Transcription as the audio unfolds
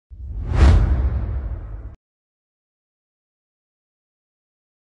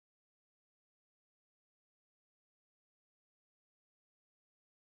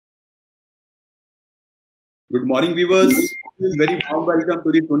Good morning, viewers. Very warm welcome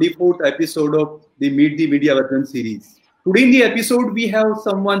to the 24th episode of the Meet the Media Veteran series. Today in the episode, we have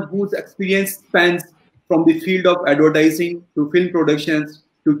someone whose experience spans from the field of advertising to film productions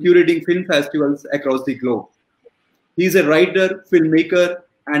to curating film festivals across the globe. He is a writer, filmmaker,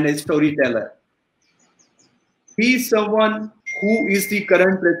 and a storyteller. He is someone who is the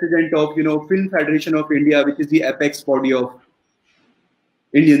current president of Film Federation of India, which is the apex body of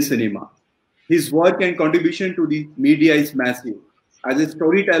Indian cinema. His work and contribution to the media is massive. As a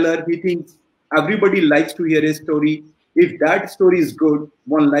storyteller, he thinks everybody likes to hear a story. If that story is good,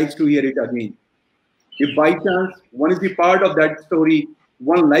 one likes to hear it again. If by chance one is the part of that story,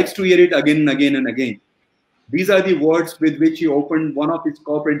 one likes to hear it again and again and again. These are the words with which he opened one of his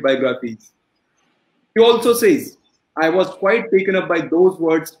corporate biographies. He also says, I was quite taken up by those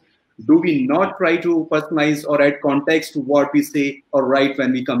words. Do we not try to personalize or add context to what we say or write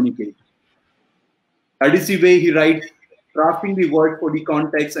when we communicate? That is the way he writes, crafting the word for the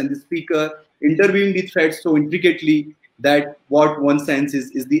context and the speaker, interviewing the threads so intricately that what one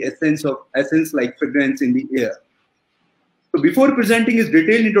senses is the essence like fragrance in the air. So before presenting his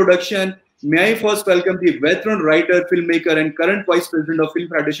detailed introduction, may I first welcome the veteran writer, filmmaker, and current Vice President of Film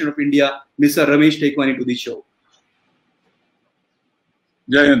Federation of India, Mr. Ramesh Tekwani, to the show.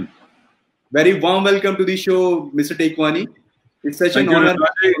 Jayan. Very warm welcome to the show, Mr. Tekwani. It's such an honor to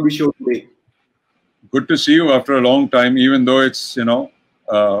be on the show today. Good to see you after a long time, even though it's,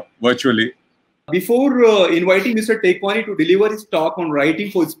 virtually. Before inviting Mr. Tekwani to deliver his talk on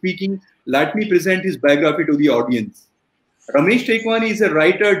writing for speaking, let me present his biography to the audience. Ramesh Tekwani is a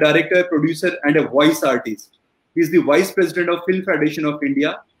writer, director, producer, and a voice artist. He is the Vice President of Film Federation of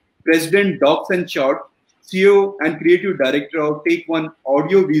India, President Docs and Short, CEO and Creative Director of Take One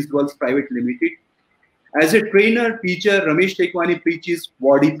Audio Visuals Private Limited. As a trainer, teacher, Ramesh Tekwani preaches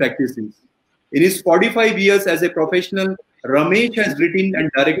body practices. In his 45 years as a professional, Ramesh has written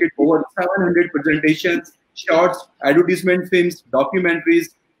and directed over 700 presentations, shorts, advertisement films,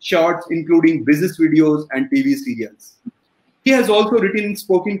 documentaries, shorts, including business videos and TV serials. He has also written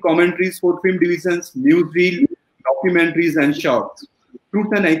spoken commentaries for film divisions, newsreel, documentaries, and shorts.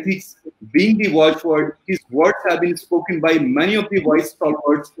 Truth and ethics being the watchword, his words have been spoken by many of the voice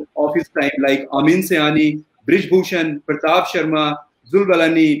stalwarts of his time like IMC, Brij Bhushan, Pratap Sharma,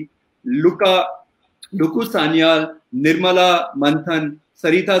 Zulbalani, Luku Sanyal, Nirmala Manthan,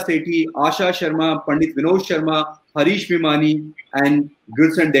 Sarita Sethi, Asha Sharma, Pandit Vinod Sharma, Harish Vimani, and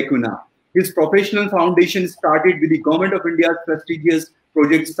Gulshan Dekuna. His professional foundation started with the Government of India's prestigious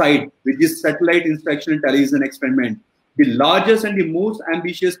Project SITE, which is Satellite Instructional Television Experiment, the largest and the most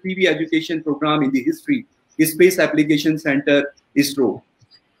ambitious TV education program in the history, is Space Application Center, ISRO.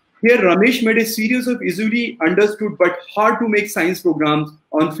 Here, Ramesh made a series of easily understood but hard to make science programs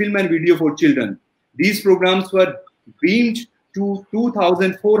on film and video for children. These programs were beamed to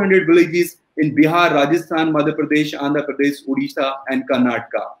 2,400 villages in Bihar, Rajasthan, Madhya Pradesh, Andhra Pradesh, Odisha, and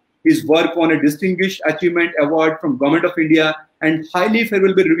Karnataka. His work won a Distinguished Achievement Award from Government of India and highly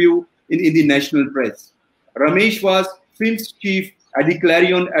favorable review in the national press. Ramesh was film's chief at the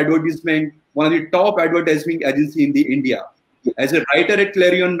Clarion Advertisement, one of the top advertising agencies in India. As a writer at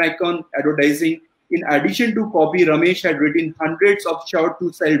Clarion Macon Advertising, in addition to copy, Ramesh had written hundreds of shorts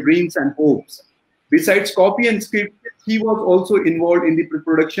to sell dreams and hopes. Besides copy and script, he was also involved in the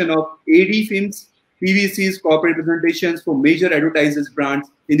production of AD films, PVCs, corporate presentations for major advertisers brands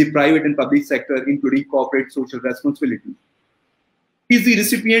in the private and public sector, including corporate social responsibility. He is the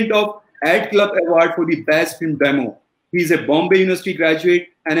recipient of Ad Club Award for the Best Film Demo. He is a Bombay University graduate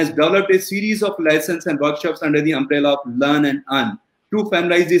and has developed a series of lessons and workshops under the umbrella of Learn and Earn to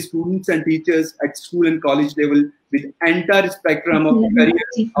familiarize the students and teachers at school and college level with entire spectrum of careers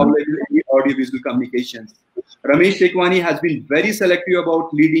available in the audiovisual communications. Ramesh Tekwani has been very selective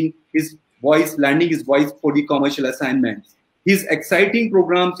about landing his voice for the commercial assignments. His exciting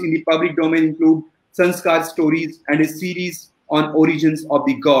programs in the public domain include Sanskar Stories and a series on origins of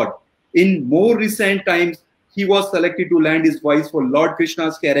the god. In more recent times, he was selected to land his voice for Lord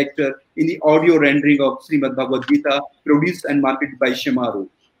Krishna's character in the audio rendering of Srimad Bhagavad Gita, produced and marketed by Shemaru.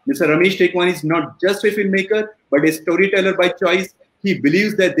 Mr. Ramesh Tekwani is not just a filmmaker, but a storyteller by choice. He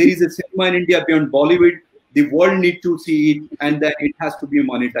believes that there is a cinema in India beyond Bollywood. The world needs to see it, and that it has to be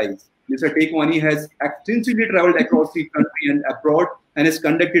monetized. Mr. Tekwani has extensively traveled across the country and abroad, and has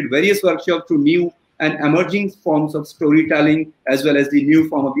conducted various workshops to new and emerging forms of storytelling, as well as the new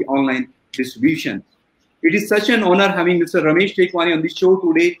form of the online distribution. It is such an honor having Mr. Ramesh Tekwani on the show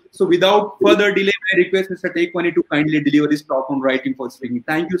today. So without further delay, I request Mr. Tekwani to kindly deliver his talk on writing for speaking.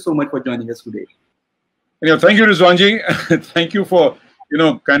 Thank you so much for joining us today. Thank you, Rizwanji. Thank you for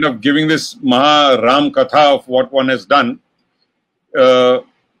kind of giving this Maha Ram Katha of what one has done. Jai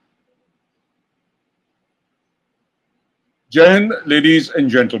Hind, ladies and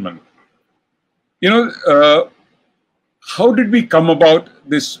gentlemen. How did we come about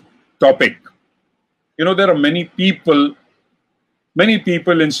this topic? There are many people,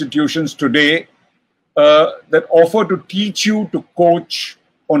 institutions today that offer to teach you, to coach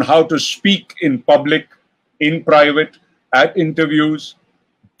on how to speak in public, in private, at interviews,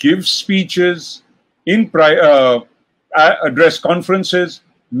 give speeches, address conferences,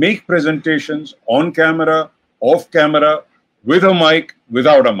 make presentations on camera, off camera, with a mic,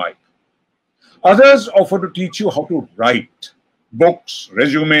 without a mic. Others offer to teach you how to write books,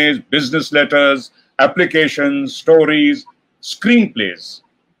 resumes, business letters, applications, stories, screenplays.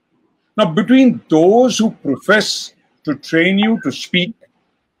 Now, between those who profess to train you to speak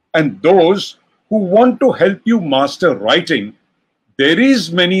and those who want to help you master writing, there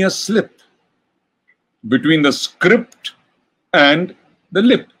is many a slip between the script and the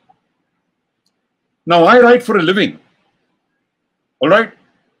lip. Now, I write for a living, all right?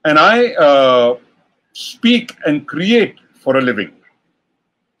 And I speak and create for a living.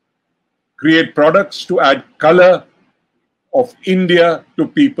 Create products to add color of India to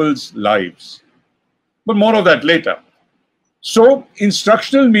people's lives. But more of that later. So,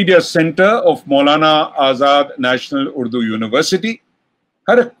 Instructional Media Centre of Maulana Azad National Urdu University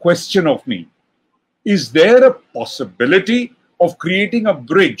had a question of me. Is there a possibility of creating a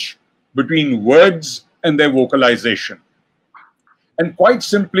bridge between words and their vocalization? And quite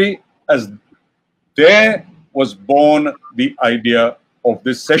simply, as there was born the idea of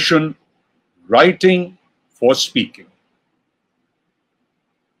this session, Writing for Speaking.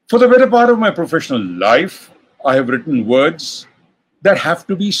 For the better part of my professional life, I have written words that have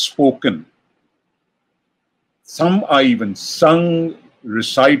to be spoken. Some are even sung,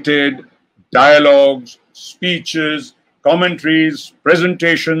 recited, dialogues, speeches, commentaries,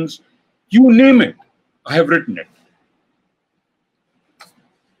 presentations, you name it, I have written it.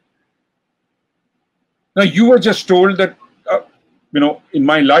 Now, you were just told that, in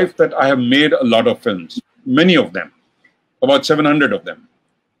my life that I have made a lot of films, many of them, about 700 of them.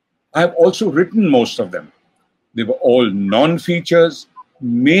 I have also written most of them. They were all non-features,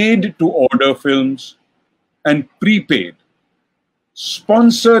 made to order films, and prepaid.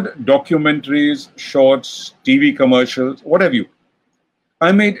 Sponsored documentaries, shorts, TV commercials, what have you.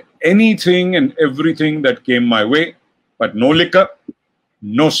 I made anything and everything that came my way, but no liquor,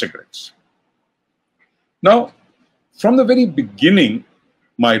 no cigarettes. Now, from the very beginning,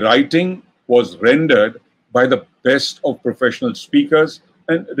 my writing was rendered by the best of professional speakers,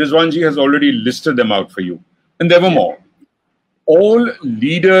 and Rizwanji has already listed them out for you. And there were more. All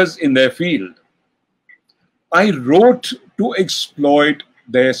leaders in their field. I wrote to exploit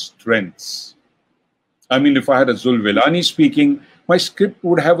their strengths. I mean, if I had a Zul Villani speaking, my script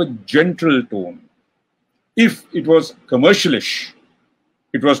would have a gentle tone. If it was commercialish,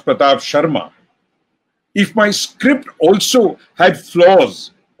 it was Pratap Sharma. If my script also had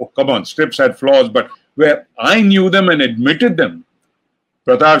flaws, oh, come on, scripts had flaws, but where I knew them and admitted them,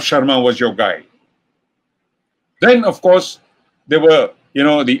 Pratap Sharma was your guy. Then, of course, there were,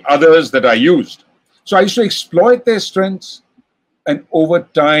 the others that I used. So I used to exploit their strengths, and over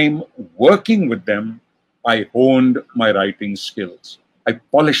time, working with them, I honed my writing skills. I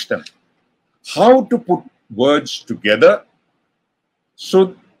polished them. How to put words together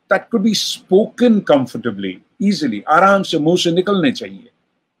so that could be spoken comfortably, easily, आराम से मुंह से निकलने चाहिए,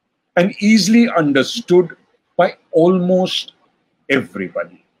 and easily understood by almost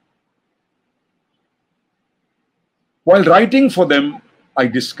everybody. While writing for them, I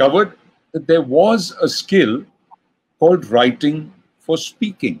discovered that there was a skill called writing for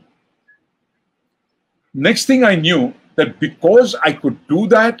speaking. Next thing I knew that because I could do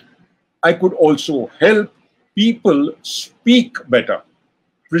that, I could also help people speak better,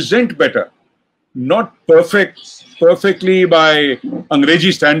 present better, not perfectly by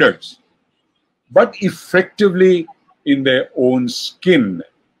Angreji standards, but effectively in their own skin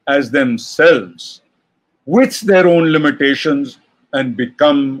as themselves, with their own limitations, and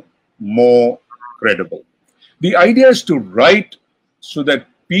become more credible. The idea is to write so that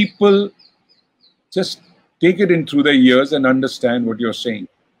people just take it in through their ears and understand what you're saying.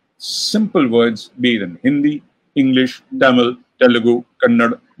 Simple words, be it in Hindi, English, Tamil, Telugu,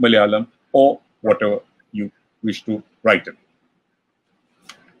 Kannada, Malayalam, or whatever you wish to write in.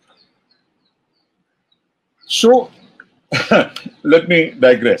 So, let me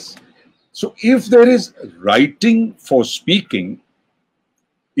digress. So, if there is writing for speaking,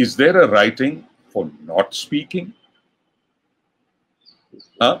 is there a writing for not speaking?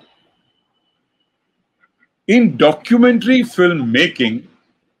 Huh? In documentary filmmaking,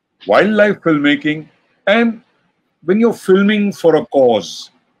 wildlife filmmaking, and when you're filming for a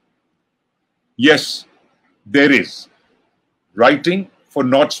cause, yes, there is writing for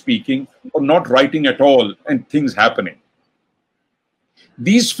not speaking or not writing at all and things happening.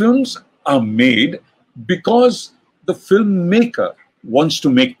 These films are made because the filmmaker wants to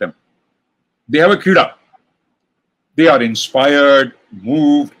make them. They have a kida. They are inspired,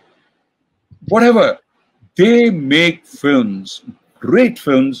 moved, whatever. They make films, great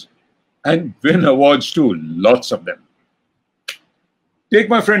films, and win awards too, lots of them. Take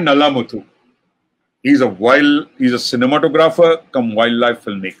my friend Nalla Muthu. He's a cinematographer come wildlife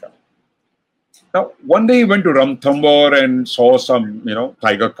filmmaker. Now, one day he went to Ranthambore and saw some,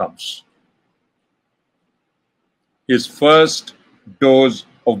 tiger cubs. His first dose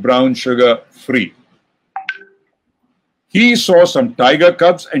of brown sugar free. He saw some tiger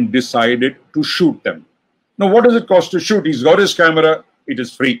cubs and decided to shoot them. Now, what does it cost to shoot? He's got his camera. It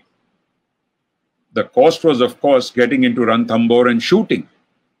is free. The cost was, of course, getting into Ranthambore and shooting.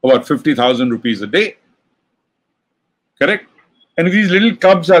 About 50,000 rupees a day. Correct? And if these little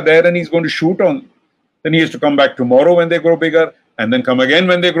cubs are there and he's going to shoot on, then he has to come back tomorrow when they grow bigger, and then come again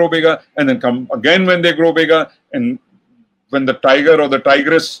when they grow bigger, and then come again when they grow bigger. And when the tiger or the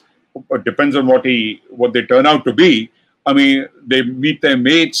tigress, it depends on what they turn out to be, I mean, they meet their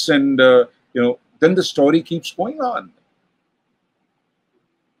mates and, then the story keeps going on.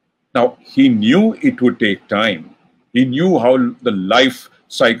 Now, he knew it would take time. He knew how the life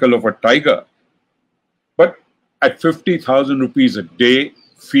cycle of a tiger. But at 50,000 rupees a day,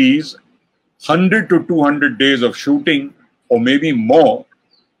 fees, 100 to 200 days of shooting, or maybe more,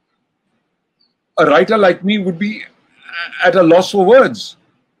 a writer like me would be at a loss for words.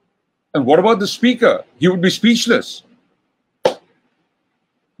 And what about the speaker? He would be speechless.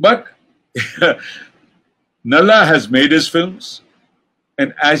 But Nalla has made his films,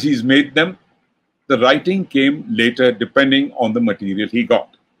 and as he's made them, the writing came later depending on the material he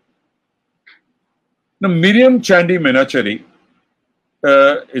got. Now, Miriam Chandy Menachari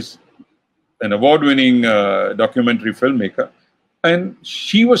is an award-winning documentary filmmaker, and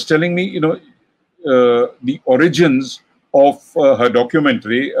she was telling me, the origins of her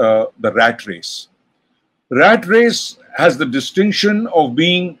documentary, The Rat Race. Rat Race has the distinction of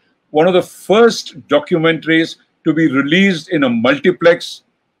being one of the first documentaries to be released in a multiplex,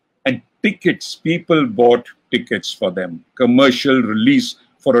 and people bought tickets for them. Commercial release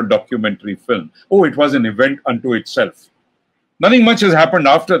for a documentary film. Oh, it was an event unto itself. Nothing much has happened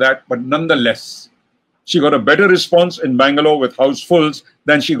after that, but nonetheless, she got a better response in Bangalore with housefuls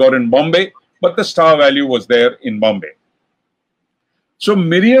than she got in Bombay, but the star value was there in Bombay. So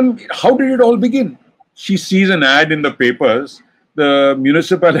Miriam, how did it all begin? She sees an ad in the papers. The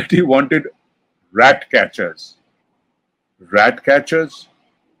municipality wanted rat catchers. Rat catchers?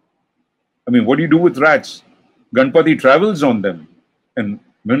 I mean, what do you do with rats? Ganpati travels on them. And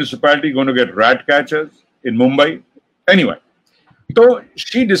municipality going to get rat catchers in Mumbai? Anyway, so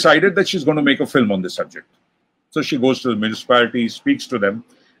she decided that she's going to make a film on this subject. So she goes to the municipality, speaks to them,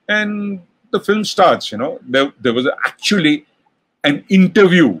 and the film starts. There was actually an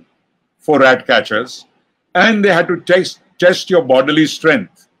interview for rat catchers, and they had to test your bodily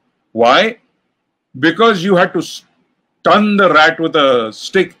strength. Why? Because you had to stun the rat with a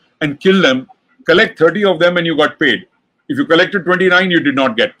stick and kill them, collect 30 of them, and you got paid. If you collected 29, you did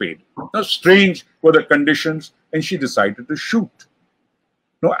not get paid. Now, strange were the conditions, and she decided to shoot.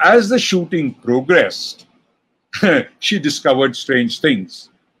 Now, as the shooting progressed, she discovered strange things.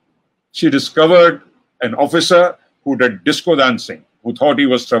 She discovered an officer who did disco dancing, who thought he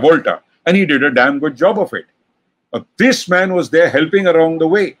was Travolta, and he did a damn good job of it. This man was there helping along the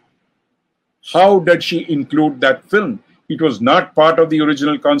way. How did she include that film? It was not part of the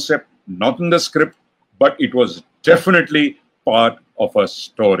original concept, not in the script, but it was definitely part of a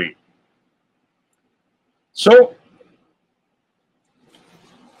story. So,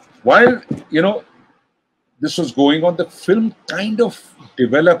 while, this was going on, the film kind of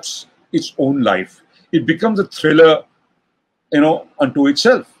develops its own life. It becomes a thriller, unto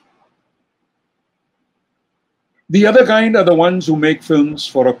itself. The other kind are the ones who make films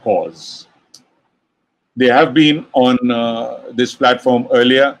for a cause. They have been on this platform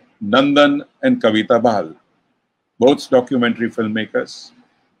earlier, Nandan and Kavita Bahal, both documentary filmmakers,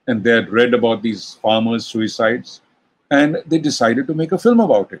 and they had read about these farmers' suicides, and they decided to make a film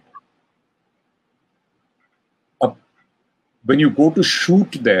about it. When you go to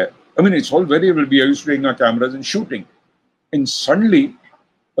shoot there, I mean, it's all very well. We are used to taking our cameras and shooting. And suddenly,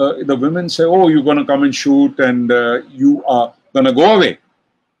 the women say, oh, you're going to come and shoot and you are going to go away.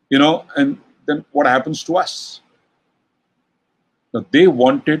 and then what happens to us? Now, they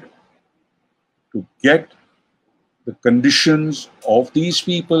wanted to get the conditions of these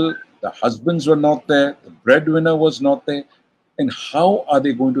people. The husbands were not there, the breadwinner was not there, and how are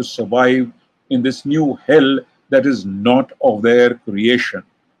they going to survive in this new hell that is not of their creation?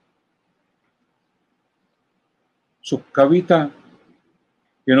 So Kavita,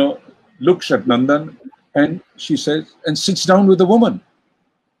 looks at Nandan and she says, and sits down with the woman.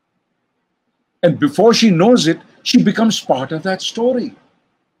 And before she knows it, she becomes part of that story.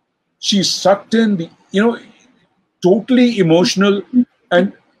 She's sucked in, totally emotional.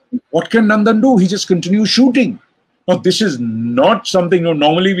 And what can Nandan do? He just continues shooting. Now, this is not something,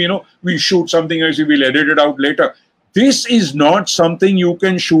 normally, we shoot something and we'll edit it out later. This is not something you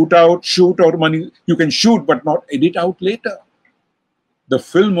can shoot or money. You can shoot, but not edit out later. The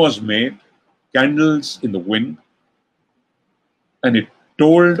film was made, candles in the wind, and it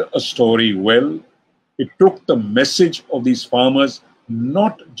told a story well. It took the message of these farmers,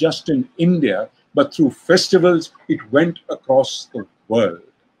 not just in India, but through festivals, it went across the world.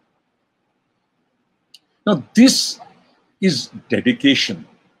 Now, this is dedication,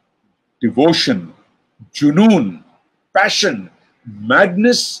 devotion, junoon, passion,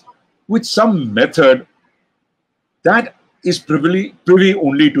 madness with some method that is privy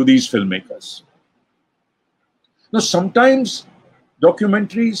only to these filmmakers. Now, sometimes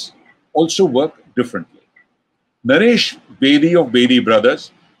documentaries also work differently. Naresh Bedi of Bedi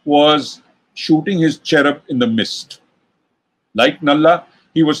Brothers was shooting his cherub in the mist. Like Nalla,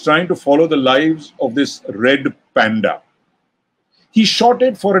 he was trying to follow the lives of this red panda. He shot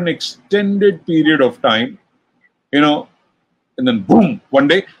it for an extended period of time, and then boom, one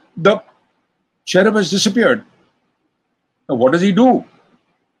day, the cherub has disappeared. Now, what does he do?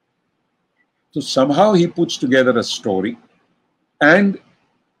 So somehow he puts together a story and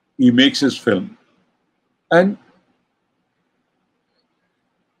he makes his film. And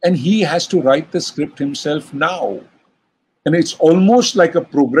he has to write the script himself now. And it's almost like a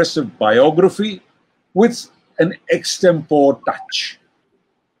progressive biography with an extempore touch.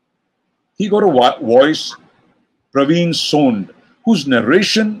 He got a voice, Praveen Sond, whose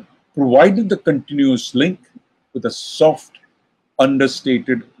narration provided the continuous link with a soft,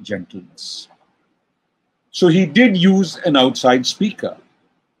 understated gentleness. So he did use an outside speaker.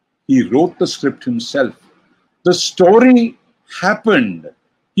 He wrote the script himself. The story happened.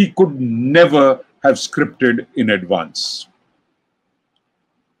 He could never have scripted in advance.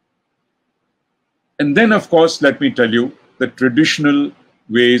 And then, of course, let me tell you the traditional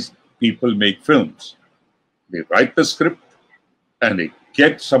ways people make films. They write the script and they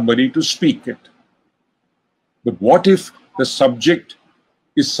get somebody to speak it. But what if the subject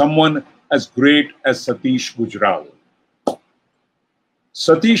is someone as great as Satish Gujral?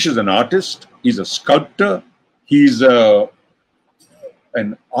 Satish is an artist, he's a sculptor, he's an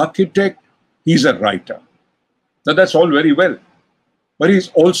architect, he's a writer. Now that's all very well. But he's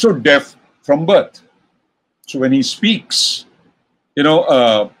also deaf from birth. So when he speaks,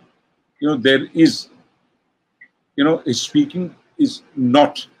 there is, his speaking is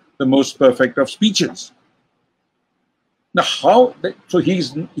not the most perfect of speeches. Now, so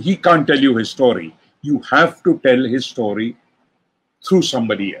he can't tell you his story. You have to tell his story through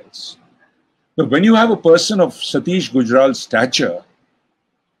somebody else. But when you have a person of Satish Gujral's stature,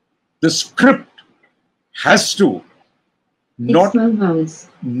 the script has to not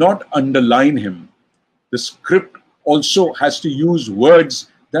underline him. The script also has to use words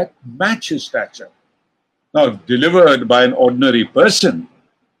that match his stature. Now, delivered by an ordinary person,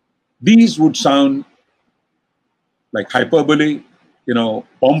 these would sound like hyperbole,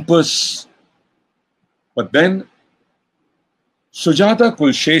 pompous. But then Sujata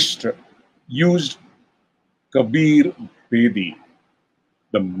Kulshreshtha used Kabir Bedi.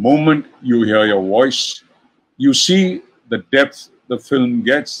 The moment you hear your voice, you see the depth the film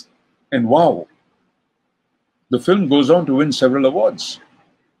gets, and wow, the film goes on to win several awards.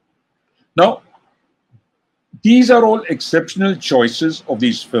 Now, these are all exceptional choices of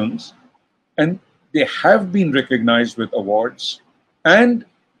these films, and they have been recognized with awards, and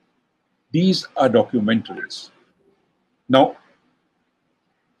these are documentaries. Now,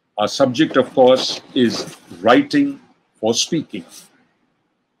 our subject, of course, is writing for speaking,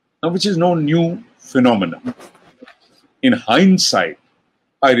 now, which is no new phenomenon. In hindsight,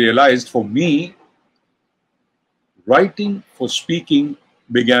 I realized for me, writing for speaking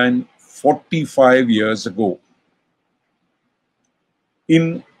began 45 years ago.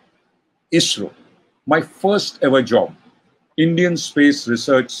 In ISRO, my first ever job, Indian Space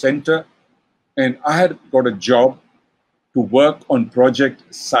Research Centre, and I had got a job to work on Project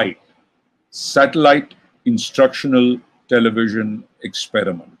SITE, Satellite Instructional Television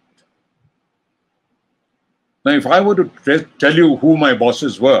Experiment. Now, if I were to tell you who my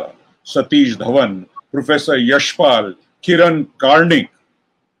bosses were, Satish Dhawan, Professor Yashpal, Kiran Karnik,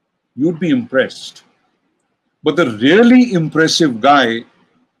 you'd be impressed. But the really impressive guy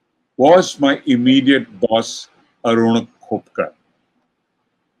was my immediate boss, Arun Khopkar.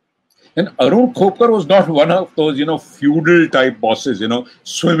 And Arun Khopkar was not one of those, feudal type bosses,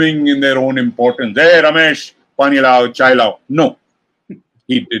 swimming in their own importance. Hey, Ramesh, pani lao, chai lao. No,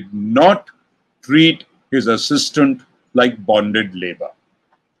 he did not treat his assistant like bonded labor.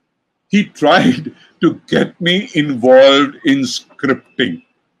 He tried to get me involved in scripting.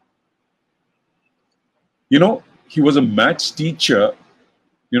 He was a maths teacher,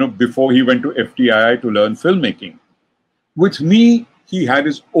 before he went to FTII to learn filmmaking. With me, he had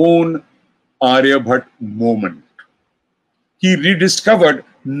his own Aryabhat moment. He rediscovered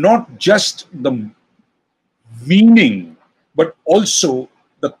not just the meaning, but also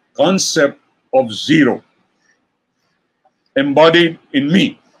the concept of zero embodied in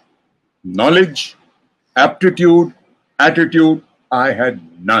me. Knowledge, aptitude, attitude, I had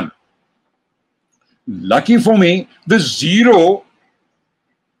none. Lucky for me, the zero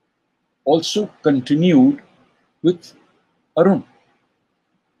also continued with Arun.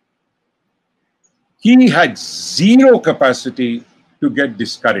 He had zero capacity to get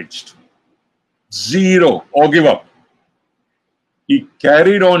discouraged. Zero, or give up. He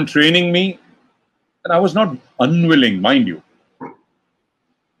carried on training me, and I was not unwilling, mind you.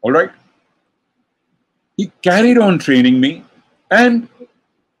 All right? He carried on training me, and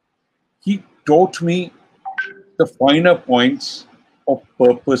he taught me the finer points of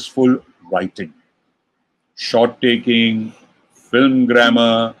purposeful writing, shot taking, film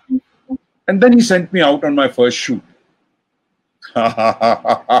grammar, and then he sent me out on my first shoot.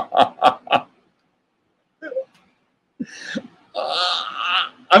 I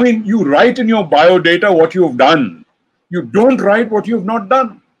mean, you write in your biodata what you have done. You don't write what you have not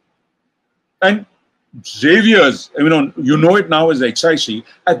done. And Xavier's, you know it now as XIC,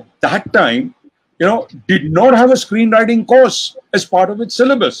 at that time, did not have a screenwriting course as part of its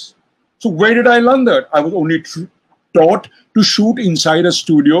syllabus. So where did I learn that? I was only taught to shoot inside a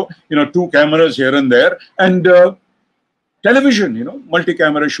studio, 2 cameras here and there, and television,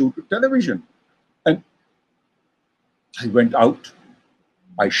 multi-camera shoot with television. And I went out,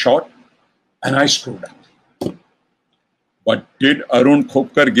 I shot, and I screwed up. But did Arun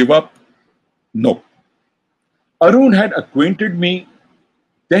Khopkar give up? No. Arun had acquainted me,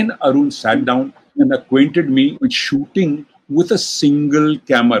 then Arun sat down and acquainted me with shooting with a single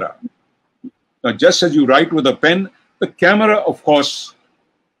camera. Now, just as you write with a pen, the camera, of course,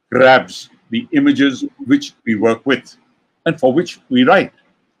 grabs the images which we work with and for which we write.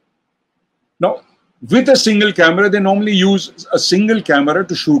 Now, with a single camera, they normally use a single camera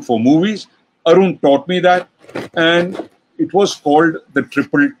to shoot for movies. Arun taught me that, and it was called the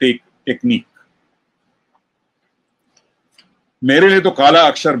triple take technique. मेरे लिए तो काला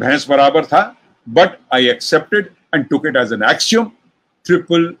अक्षर भैंस बराबर था, but I accepted and took it as an axiom,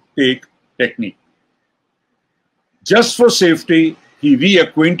 triple take technique. Just for safety, he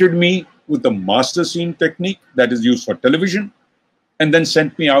reacquainted me with the master scene technique that is used for television and then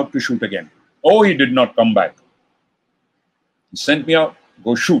sent me out to shoot again. Oh, he did not come back. He sent me out,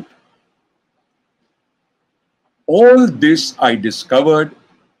 go shoot. All this I discovered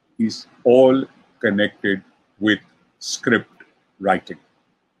is all connected with script writing.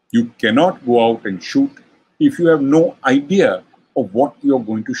 You cannot go out and shoot if you have no idea of what you're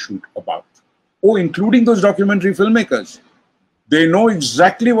going to shoot about. Oh, including those documentary filmmakers. They know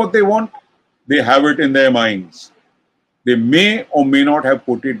exactly what they want. They have it in their minds. They may or may not have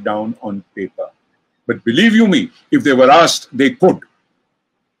put it down on paper. But believe you me, if they were asked, they could.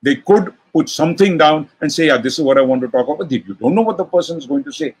 They could put something down and say, yeah, this is what I want to talk about. You don't know what the person is going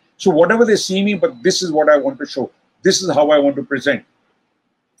to say. So whatever they see me, but this is what I want to show. This is how I want to present.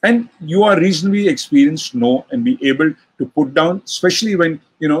 And you are reasonably experienced, know, and be able to put down, especially when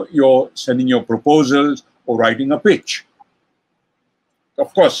you're sending your proposals or writing a pitch.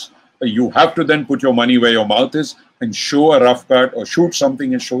 Of course, you have to then put your money where your mouth is and show a rough cut or shoot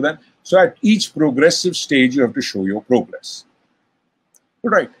something and show that. So at each progressive stage, you have to show your progress. All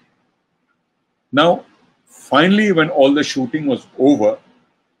right. Now, finally, when all the shooting was over,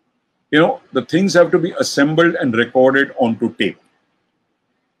 the things have to be assembled and recorded onto tape.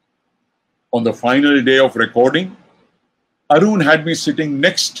 On the final day of recording, Arun had me sitting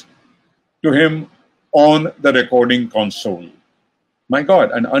next to him on the recording console. My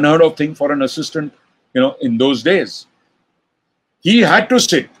God, an unheard of thing for an assistant, in those days. He had to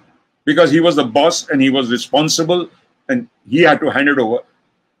sit because he was the boss and he was responsible and he had to hand it over.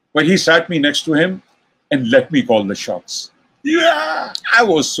 But he sat me next to him and let me call the shots. Yeah, I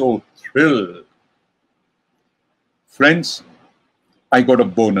was so thrilled. Friends, I got a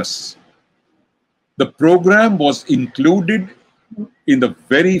bonus. The program was included in the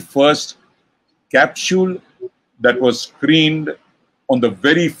very first capsule that was screened on the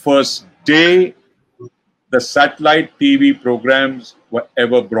very first day the satellite TV programs were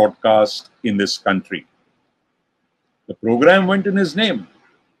ever broadcast in this country. The program went in his name.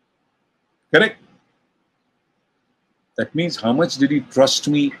 Correct? That means how much did he trust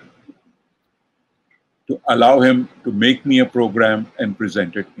me to allow him to make me a program and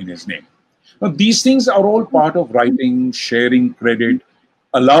present it in his name? Now, these things are all part of writing, sharing credit,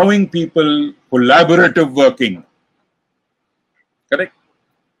 allowing people collaborative working. Correct?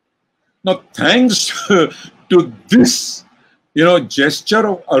 Now, thanks to this, gesture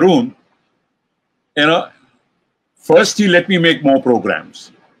of Arun, first he let me make more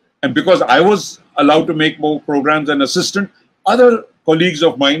programs. And because I was allowed to make more programs as an assistant, other colleagues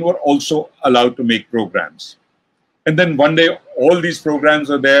of mine were also allowed to make programs. And then one day, all these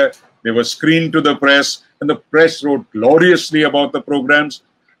programs are there. They were screened to the press, and the press wrote gloriously about the programs.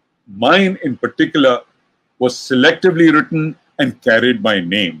 Mine in particular was selectively written and carried my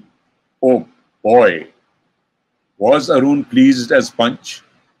name. Oh boy, was Arun pleased as punch?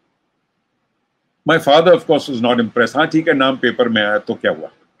 My father, of course, was not impressed. हाँ ठीक है, नाम paper में आया तो क्या हुआ?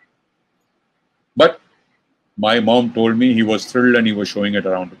 But my mom told me he was thrilled and he was showing it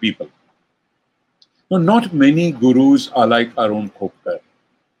around to people. Now, not many gurus are like Arun Khopkar.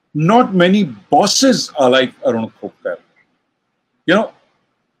 Not many bosses are like Arun Khopkar.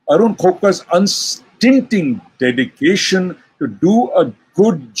 Arun Khopkar's unstinting dedication to do a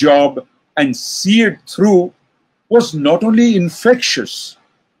good job and see it through was not only infectious,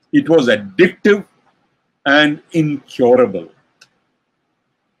 it was addictive and incurable.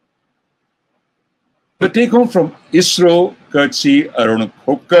 The take home from ISRO, courtesy Arun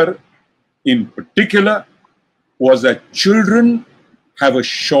Khopkar in particular, was that children have a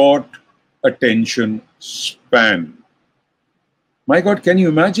short attention span. My God, can you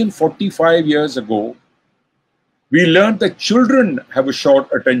imagine 45 years ago, we learned that children have a short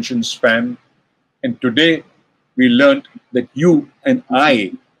attention span, and today we learned that you and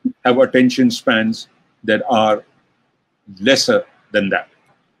I have attention spans that are lesser than that.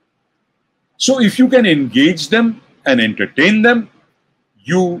 So if you can engage them and entertain them,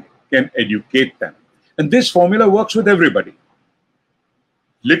 you can educate them. And this formula works with everybody.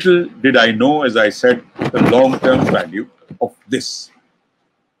 Little did I know, as I said, the long-term value of this.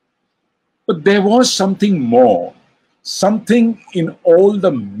 But there was something more, something in all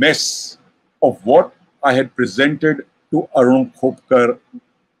the mess of what I had presented to Arun Khopkar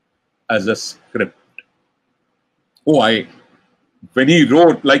as a script. When he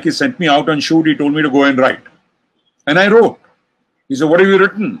wrote, like he sent me out on shoot, he told me to go and write. And I wrote. He said, what have you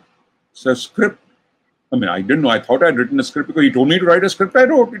written? It's a script. I mean, I didn't know. I thought I'd written a script because he told me to write a script. I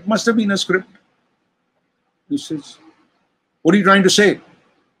wrote. It must have been a script. He says, what are you trying to say?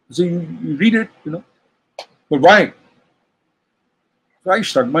 I said, you read it, But why? So I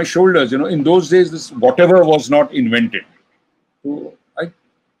shrugged my shoulders. In those days, this whatever was not invented. So I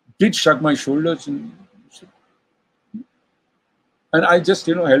did shrug my shoulders and I just,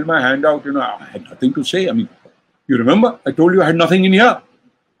 held my hand out. I had nothing to say. I mean, you remember? I told you I had nothing in here.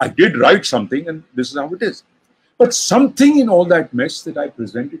 I did write something, and this is how it is. But something in all that mess that I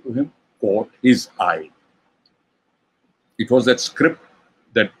presented to him caught his eye. It was that script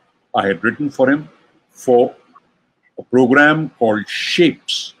that I had written for him for a program called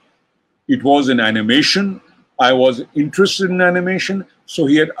Shapes. It was an animation. I was interested in animation, so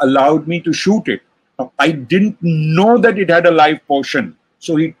he had allowed me to shoot it. Now, I didn't know that it had a live portion,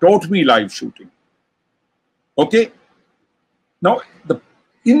 so he taught me live shooting. Okay? Now,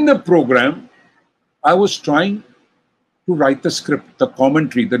 in the program, I was trying to write the script, the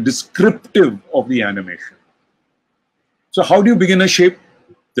commentary, the descriptive of the animation. So how do you begin a shape?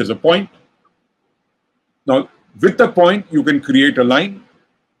 There's a point. Now, with the point, you can create a line.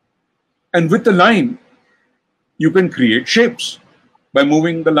 And with the line, you can create shapes by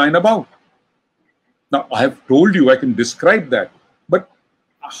moving the line about. Now, I have told you I can describe that, but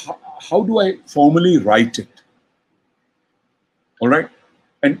how do I formally write it? All right?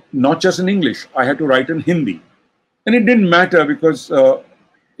 And not just in English. I had to write in Hindi. And it didn't matter because,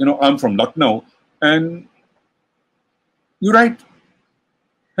 I'm from Lucknow and you write.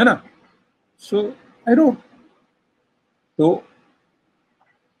 So I wrote. So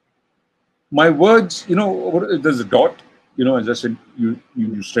my words, there's a dot, as I said,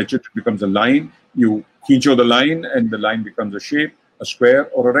 you stretch it, it becomes a line. You खींचो the line, and the line becomes a shape, a square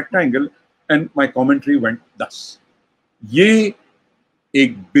or a rectangle. And my commentary went thus. ये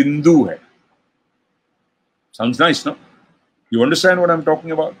एक बिंदु है. Sounds nice, no? You understand what I'm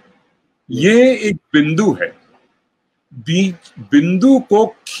talking about? ये एक बिंदु है. बिंदु को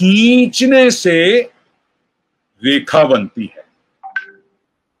खींचने से रेखा बनती है.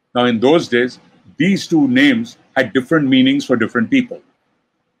 Now, in those days, these two names had different meanings for different people.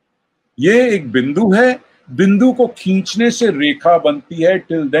 ये एक बिंदु है, बिंदु को खींचने से रेखा बनती है.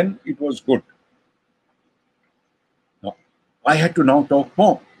 Till then, it was good. Now, I had to now talk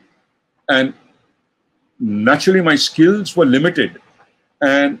more. And naturally, my skills were limited.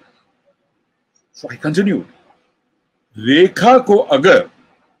 And so I continued. Rekha ko agar,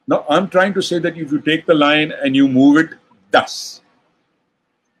 now I'm trying to say that if you take the line and you move it thus,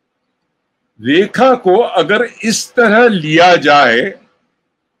 रेखा को अगर इस तरह लिया जाए,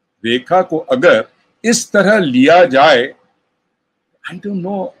 रेखा को अगर इस तरह लिया जाए, I don't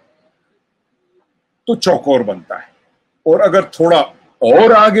know, तो चौकोर बनता है. और अगर थोड़ा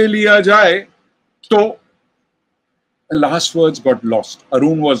और आगे लिया जाए, तो the last words got lost.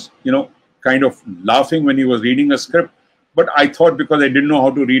 Arun was, kind of laughing when he was reading a script, but I thought because I didn't know how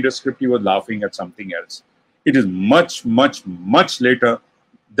to read a script, he was laughing at something else. It is much, much, much later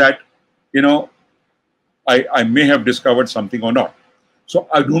that I may have discovered something or not. So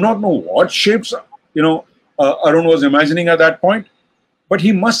I do not know what shapes, Arun was imagining at that point, but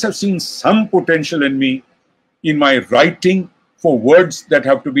he must have seen some potential in me, in my writing for words that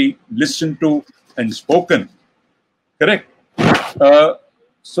have to be listened to and spoken. Correct?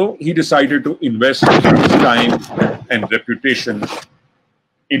 So he decided to invest his time and reputation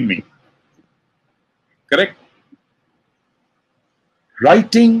in me. Correct?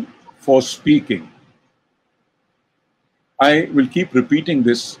 Writing for speaking. I will keep repeating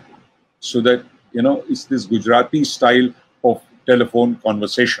this so that, it's this Gujarati style of telephone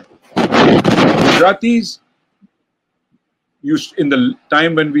conversation. Gujaratis used, in the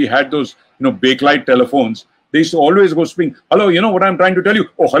time when we had those, bakelite telephones, they used to always go speaking, hello, what I'm trying to tell you?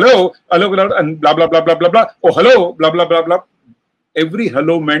 Oh, hello, and blah, blah, blah, blah, blah, blah. Oh, hello, blah, blah, blah, blah. Every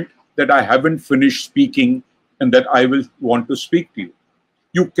hello meant that I haven't finished speaking and that I will want to speak to you.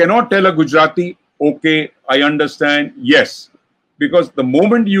 You cannot tell a Gujarati, okay, I understand, yes. Because the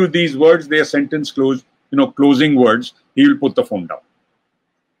moment you use these words, they are sentence closed, closing words, he will put the phone down.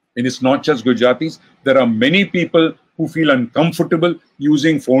 And it's not just Gujaratis. There are many people who feel uncomfortable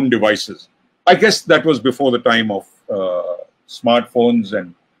using phone devices. I guess that was before the time of smartphones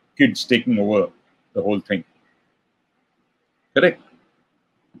and kids taking over the whole thing. Correct?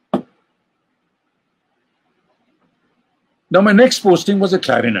 Now, my next posting was a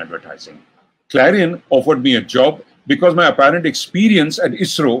Clarion advertising. Clarion offered me a job because my apparent experience at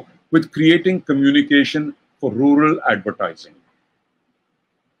ISRO with creating communication for rural advertising.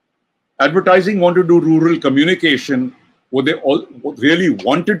 Advertising wanted to do rural communication. What they all really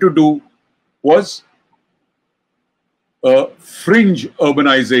wanted to do was fringe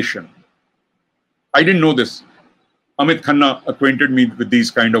urbanization. I didn't know this. Amit Khanna acquainted me with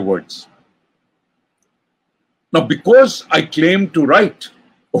these kind of words. Now, because I claimed to write,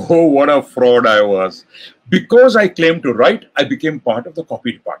 oh, what a fraud I was. Because I claimed to write, I became part of the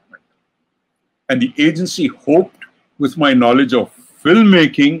copy department. And the agency hoped with my knowledge of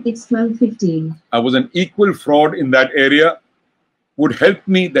filmmaking, it's 12:15. I was an equal fraud in that area, would help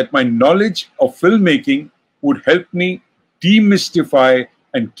me, that my knowledge of filmmaking would help me demystify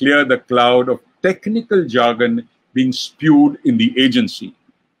and clear the cloud of technical jargon being spewed in the agency.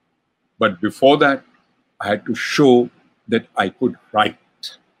 But before that, I had to show that I could write.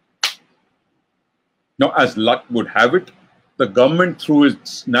 Now, as luck would have it, the government, through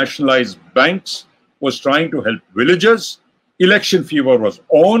its nationalized banks, was trying to help villagers. Election fever was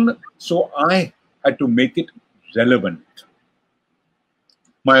on, so I had to make it relevant.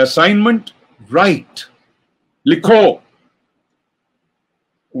 My assignment, write. Likho.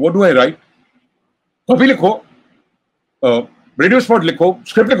 What do I write? Copy likho. Radio spot likho.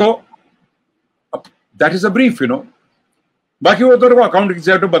 Script likho. That is a brief, बाकी वो तो account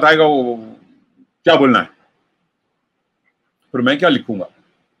executive बताएगा वो क्या बोलना है, फिर मैं क्या लिखूंगा.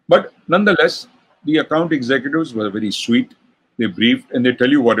 But nonetheless, the account executives were very sweet. They briefed and they tell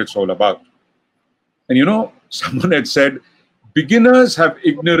you what it's all about. And someone had said, beginners have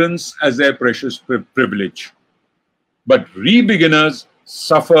ignorance as their precious privilege, but re-beginners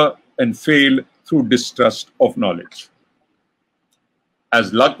suffer and fail through distrust of knowledge.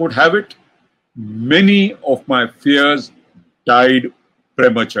 As luck would have it, many of my fears died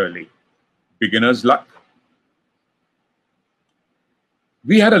prematurely. Beginner's luck.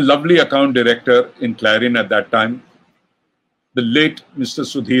 We had a lovely account director in Clarion at that time, the late Mr.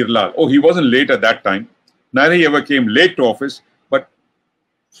 Sudhir Lal. Oh, he wasn't late at that time. Neither he ever came late to office, but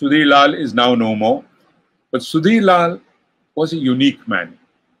Sudhir Lal is now no more. But Sudhir Lal was a unique man.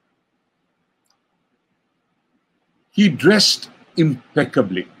 He dressed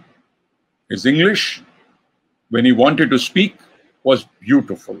impeccably. His English, when he wanted to speak, was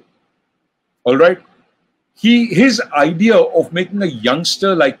beautiful. All right? His idea of making a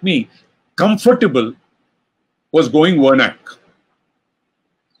youngster like me comfortable was going vernac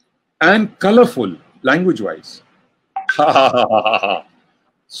and colorful language-wise.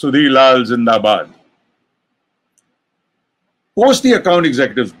 Sudhir Lal Zindabad. Post the account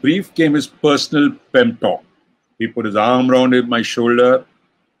executive's brief came his personal pep talk. He put his arm around my shoulder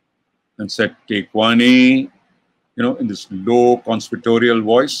and said, Tekwani, in this low conspiratorial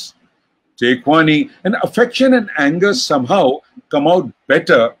voice, Tekwani. And affection and anger somehow come out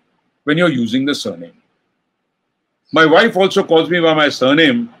better when you're using the surname. My wife also calls me by my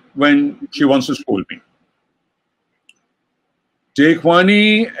surname when she wants to scold me.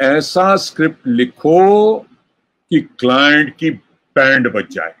 Tekwani, ऐसा script लिखो कि client की band बज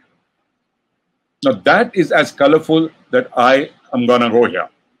जाए. Now that is as colorful that I am gonna go here.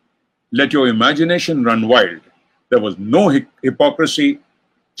 Let your imagination run wild. There was no hypocrisy,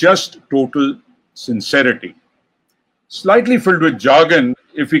 just total sincerity. Slightly filled with jargon,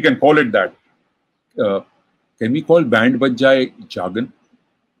 if we can call it that. Can we call band baj jaye jargon?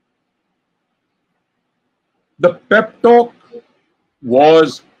 The pep talk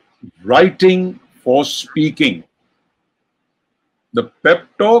was writing for speaking. The pep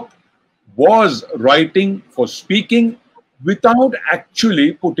talk was writing for speaking without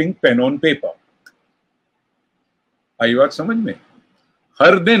actually putting pen on paper. आई बात समझ में?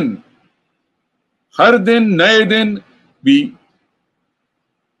 हर दिन नए दिन we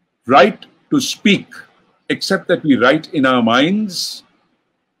write to speak, except that we write in our minds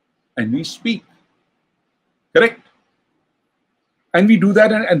and we speak. Correct? And we do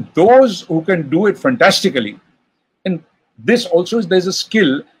that, and those who can do it fantastically. And this also is, there's a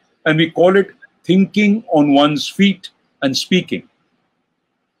skill, and we call it thinking on one's feet and speaking.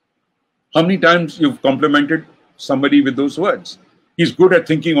 How many times you've complimented somebody with those words? He's good at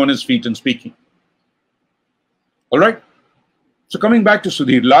thinking on his feet and speaking. All right. So coming back to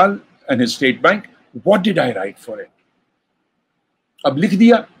Sudhir Lal and his State Bank, what did I write for it? अब लिख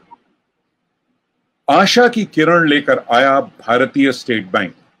दिया, आशा की किरण लेकर आया भारतीय state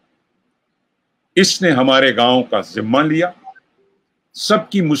bank. इसने हमारे गांव का जिम्मा लिया,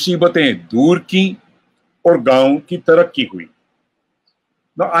 सबकी मुसीबतें दूर की और गांव की तरक्की हुई.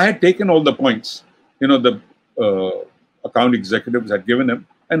 Now I had taken all the points, the account executives had given him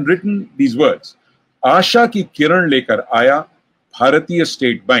and written these words. आशा की किरण लेकर आया भारतीय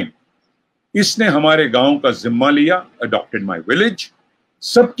स्टेट बैंक. इसने हमारे गांव का जिम्मा लिया, adopted my village.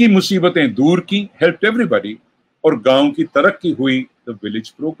 सबकी मुसीबतें दूर की, helped everybody, और गांव की तरक्की हुई, the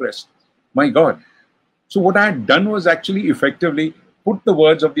village progressed. My God. So what I had done was actually effectively put the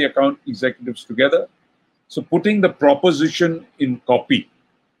words of the account executives together. So putting the proposition in copy,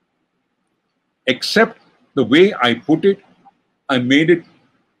 except the way I put it, I made it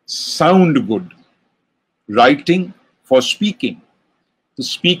sound good. Writing for speaking. The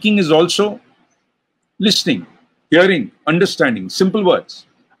speaking is also listening, hearing, understanding, simple words.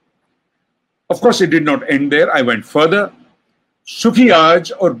 Of course, it did not end there. I went further. सुखी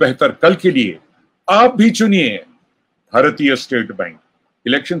आज और बेहतर कल के लिए आप भी चुनिए भारतीय स्टेट बैंक.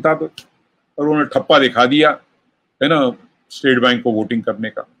 इलेक्शन था तो और उन्होंने ठप्पा दिखा दिया, है ना, स्टेट बैंक को वोटिंग करने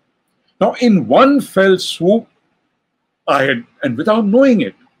का. Now, in one fell swoop, I had, and without knowing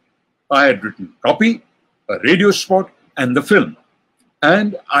it, I had written copy, a radio spot, and the film.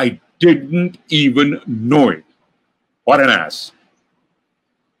 And I didn't even know it. What an ass.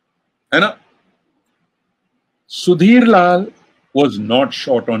 है ना? Sudhir Lal was not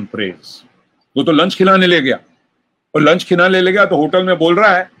short on praise. वो तो lunch खिलाने ले गया, और lunch खिलाने ले गया तो होटल में बोल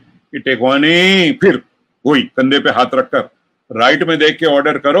रहा है कि टेकवानी, फिर वही कंधे पे हाथ रखकर राइट में देख के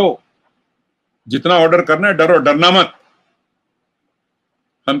ऑर्डर करो, जितना ऑर्डर करना है डरो, डरना मत.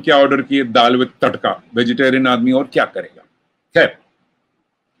 हम क्या ऑर्डर किए? दाल विद तड़का. वेजिटेरियन आदमी और क्या करेगा? खैर.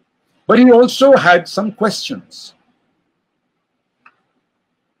 But he also had some questions.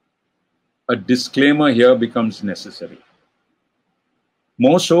 A disclaimer here becomes necessary.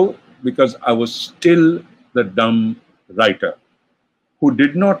 More so because I was still the dumb writer who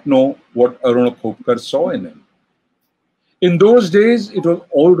did not know what Aruna Khopkar saw in him. In those days, it was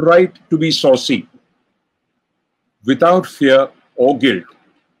all right to be saucy, without fear or guilt,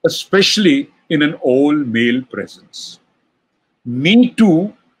 especially in an all-male presence. Me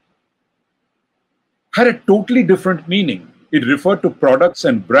Too had a totally different meaning. It referred to products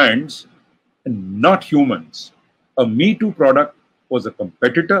and brands and not humans. A Me Too product was a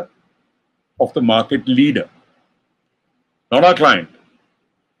competitor of the market leader, not our client,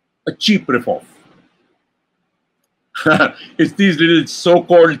 a cheap ripoff. It's these little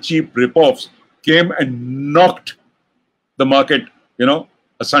so-called cheap ripoffs came and knocked the market,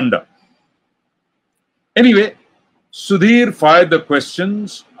 asunder. Anyway, Sudhir fired the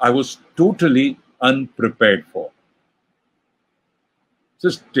questions I was totally unprepared for.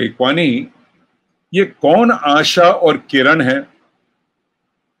 Says, Tekwani, ये कौन आशा और किरण है?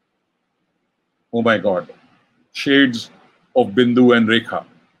 Oh my God, shades of Bindu and Rekha.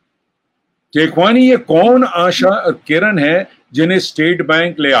 Tekwani, ये कौन आशा और किरण है जिन्हें state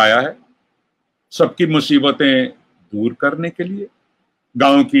bank ले आया है सबकी मुसीबतें दूर करने के लिए,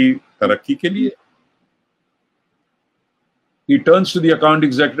 गांव की तरक्की के लिए? He turns to the account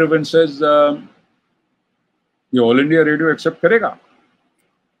executive and says, ये ऑल इंडिया रेडियो एक्सेप्ट करेगा?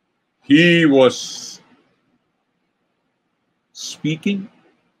 He was speaking.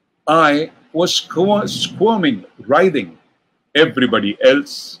 I was squirming, writhing. Everybody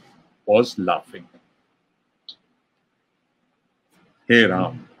else was laughing. Hey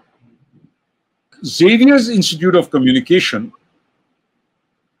Ram. Xavier's Institute of Communication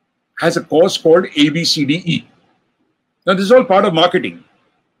has a course called ABCDE. Now, this is all part of marketing.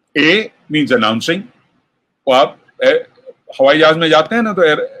 A means announcing. तो आप हवाई जहाज में जाते हैं ना, तो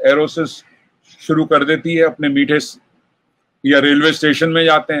एरोसिस शुरू कर देती है अपने मीठे, या रेलवे स्टेशन में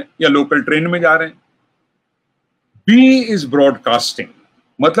जाते हैं या लोकल ट्रेन में जा रहे हैं. बी इज ब्रॉडकास्टिंग,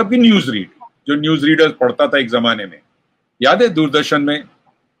 मतलब कि न्यूज रीड, जो न्यूज रीडर पढ़ता था एक जमाने में, याद है दूरदर्शन में.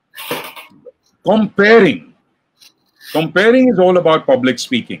 Comparing is all about public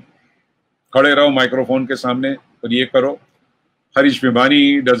speaking. खड़े रहो माइक्रोफोन के सामने और ये करो. Harish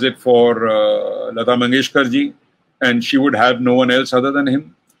Bhiwani does it for Lata Mangeshkar ji, and she would have no one else other than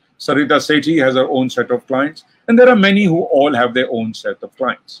him. Sarita Sethi has her own set of clients, and there are many who all have their own set of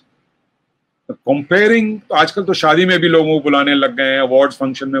clients. Comparing, आजकल तो शादी में भी लोगों को बुलाने लग गए हैं, अवार्ड्स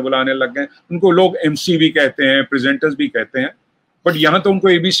फंक्शन में बुलाने लग गए हैं. उनको लोग MC भी कहते हैं, प्रेजेंटर्स भी कहते हैं, बट यहां तो उनको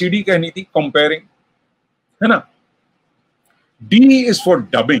ABCD कहनी थी, कंपेयरिंग, है ना. D is for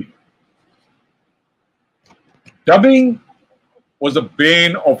dubbing. Dubbing was the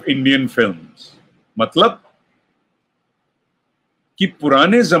bane of Indian films. मतलब कि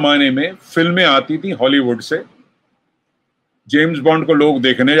पुराने जमाने में फिल्में आती थी हॉलीवुड से, जेम्स बॉन्ड को लोग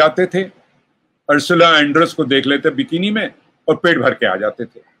देखने जाते थे, अर्सुला एंड्रस को देख लेते बिकिनी में और पेट भर के आ जाते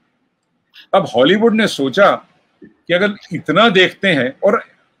थे. अब हॉलीवुड ने सोचा कि अगर इतना देखते हैं, और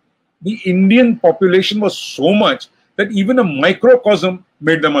the Indian population was so much that even a microcosm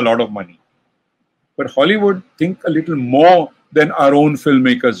made them a lot of money. But Hollywood think a little more than our own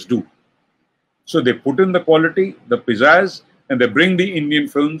filmmakers do. So they put in the quality, the pizzazz, and they bring the Indian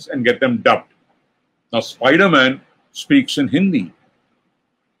films and get them dubbed. Now Spider-Man speaks in Hindi.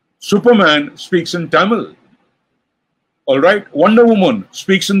 Superman speaks in Tamil. All right, Wonder Woman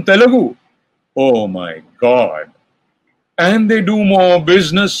speaks in Telugu. Oh my God. And they do more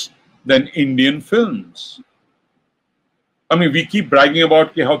business than Indian films. I mean, we keep bragging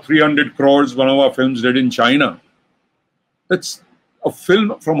about how 300 crores one of our films did in China. That's a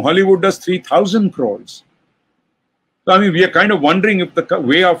film from Hollywood does 3,000 crores. So, I mean, we are kind of wondering if the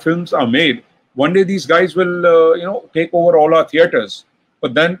way our films are made, one day these guys will, take over all our theaters.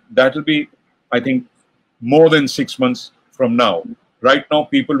 But then that will be, I think, more than 6 months from now. Right now,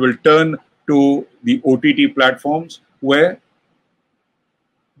 people will turn to the OTT platforms where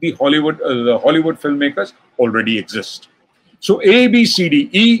the Hollywood filmmakers already exist. So A, B, C, D,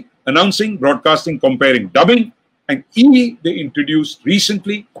 E, announcing, broadcasting, comparing, dubbing, and E they introduced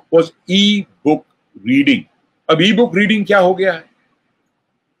recently was e-book reading. अब e-book reading क्या हो गया है?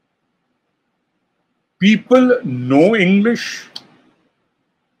 People know English,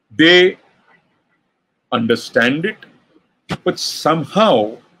 they understand it, but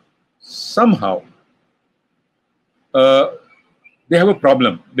somehow they have a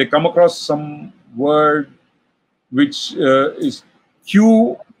problem. They come across some word which is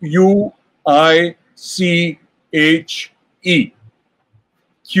Q-U-I-C-H-E.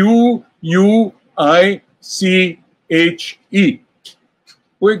 Q-U-I-C-H-E.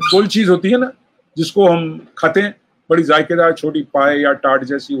 वो एक गोल चीज होती है ना, जिसको हम खाते हैं, बड़ी जायकेदार छोटी पाए या टाट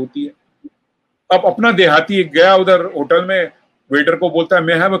जैसी होती है. अब अपना देहाती एक गया उधर होटल में, वेटर को बोलता है,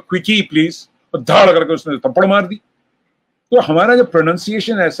 मैं हैव अ क्विकी प्लीज, और धाड़ करके उसने थप्पड़ मार दी. तो हमारा जो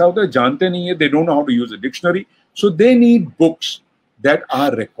प्रोनाउंसिएशन ऐसा होता है, जानते नहीं है, they don't know how to use a dictionary, so they need books that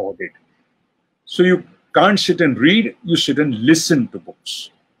are recorded. So you can't sit and read, you sit and listen to books.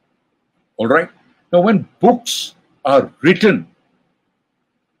 All right? Now, when books are written,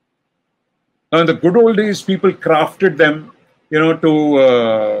 now in the good old days, people crafted them,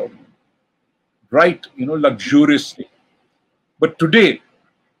 to write, luxuriously. But today,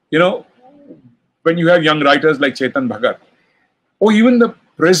 when you have young writers like Chetan Bhagat, or even the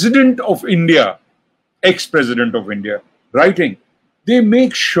President of India, ex-President of India, writing, they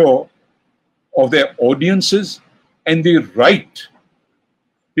make sure of their audiences and they write.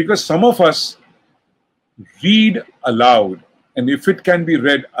 Because some of us read aloud, and if it can be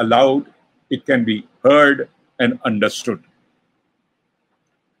read aloud, it can be heard and understood.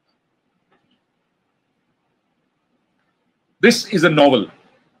 This is a novel.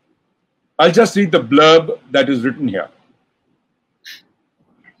 I'll just read the blurb that is written here.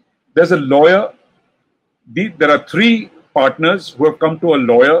 There's a lawyer. There are three partners who have come to a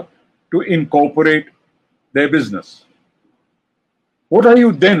lawyer to incorporate their business. What are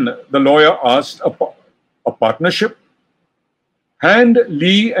you then? The lawyer asked. A partnership? Hand,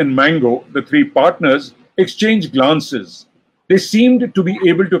 Lee, and Mango, the three partners, exchanged glances. They seemed to be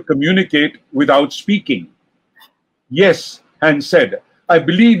able to communicate without speaking. Yes, Hand said, I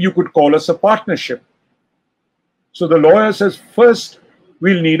believe you could call us a partnership. So the lawyer says, first,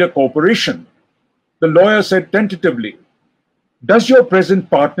 we'll need a corporation. The lawyer said tentatively, does your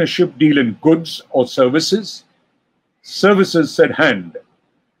present partnership deal in goods or services? Services, said Hand.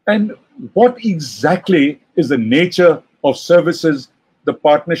 And what exactly is the nature of services the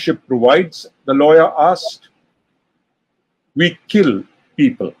partnership provides? The lawyer asked. We kill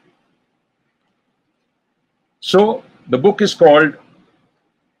people. So the book is called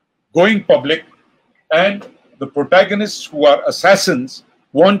Going Public, and the protagonists, who are assassins,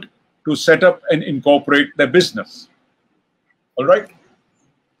 want to set up and incorporate their business. All right?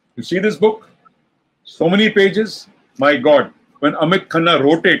 You see this book? So many pages. My God, when Amit Khanna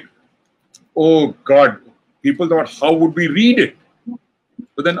wrote it, oh God, people thought, how would we read it?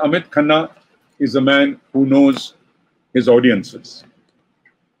 But then Amit Khanna is a man who knows his audiences.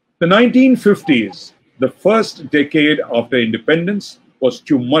 The 1950s, the first decade after independence, was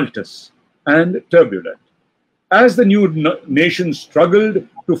tumultuous and turbulent. As the new nation struggled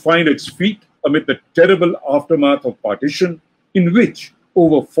to find its feet amid the terrible aftermath of partition, in which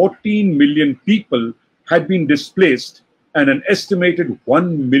over 14 million people had been displaced and an estimated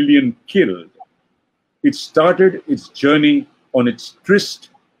 1 million killed, it started its journey on its tryst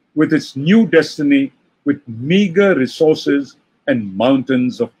with its new destiny, with meager resources and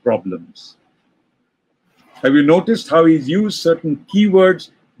mountains of problems. Have you noticed how he's used certain keywords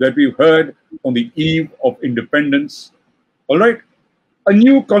that we've heard on the eve of independence? All right. A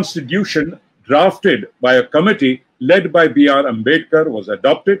new constitution drafted by a committee led by B.R. Ambedkar was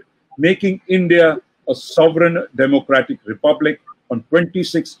adopted, making India a sovereign democratic republic on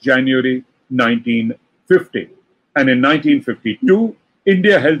 26 January 1950. And in 1952,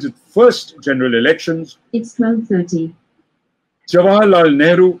 India held its first general elections. It's 12:30. Jawaharlal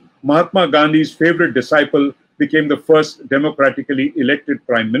Nehru, Mahatma Gandhi's favorite disciple, became the first democratically elected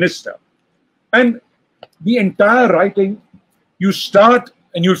prime minister. And the entire writing, you start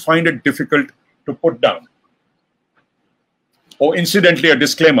and you'll find it difficult to put down. Oh, incidentally, a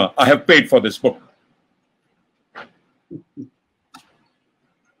disclaimer, I have paid for this book.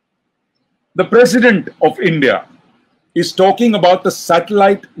 The President of India is talking about the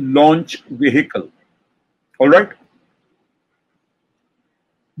satellite launch vehicle. All right?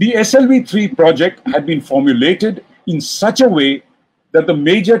 The SLV-3 project had been formulated in such a way that the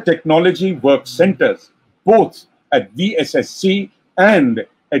major technology work centers, both at VSSC and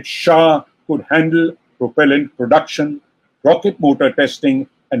at Shah, could handle propellant production, rocket motor testing,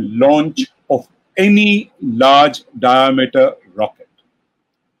 and launch of any large diameter rocket.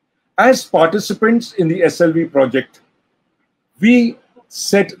 As participants in the SLV project, we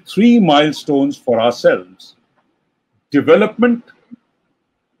set 3 milestones for ourselves: development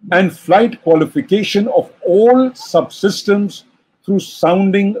and flight qualification of all subsystems through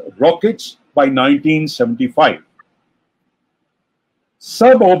sounding rockets by 1975,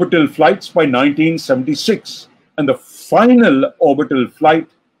 suborbital flights by 1976, and the final orbital flight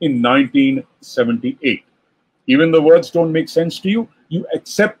in 1978. Even the words don't make sense to you, you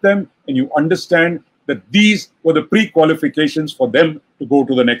accept them and you understand that these were the pre-qualifications for them to go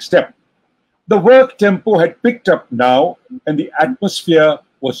to the next step. The work tempo had picked up now, and the atmosphere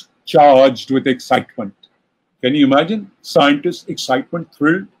was charged with excitement. Can you imagine? Scientists, excitement,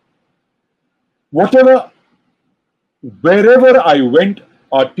 thrilled. Wherever I went,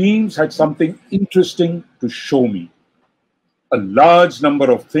 our teams had something interesting to show me. A large number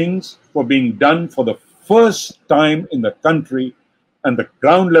of things were being done for the first time in the country, and the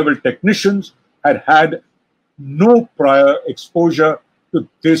ground level technicians had had no prior exposure to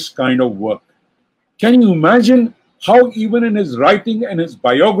this kind of work. Can you imagine how even in his writing and his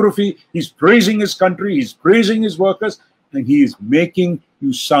biography, he's praising his country, he's praising his workers, and he is making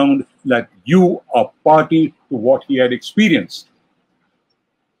you sound like you are party to what he had experienced.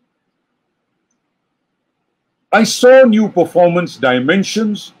 I saw new performance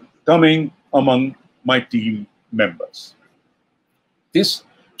dimensions coming among my team members.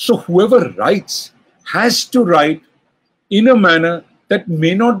 So whoever writes has to write in a manner that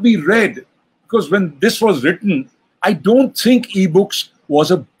may not be read, because when this was written, I don't think ebooks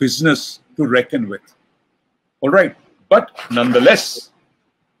was a business to reckon with. All right, but nonetheless,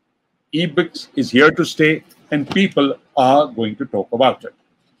 ebooks is here to stay, and people are going to talk about it.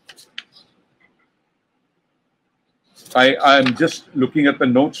 I'm just looking at the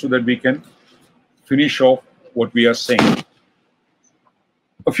notes so that we can finish off what we are saying.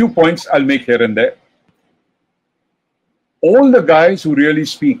 A few points I'll make here and there. All the guys who really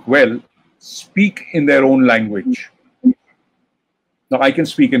speak well speak in their own language. Now, I can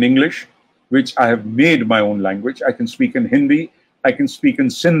speak in English, which I have made my own language. I can speak in Hindi. I can speak in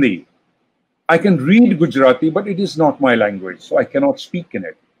Sindhi. I can read Gujarati, but it is not my language, so I cannot speak in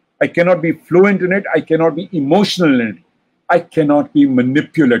it. I cannot be fluent in it. I cannot be emotional in it. I cannot be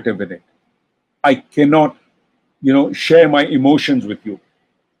manipulative in it. I cannot, share my emotions with you.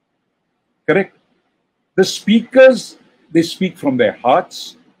 Correct? The speakers, they speak from their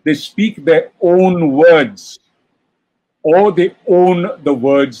hearts. They speak their own words, or they own the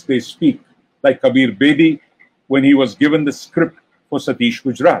words they speak. Like Kabir Bedi, when he was given the script for Satish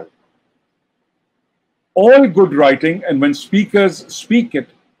Gujral. All good writing, and when speakers speak it,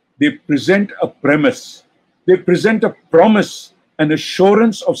 they present a premise. They present a promise, an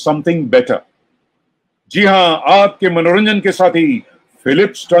assurance of something better. जी हाँ, आपके मनोरंजन के साथी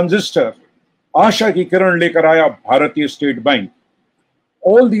Philips transistor, आशा की किरण लेकर आया भारतीय state bank.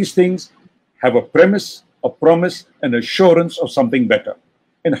 All these things have a premise, a promise, an assurance of something better,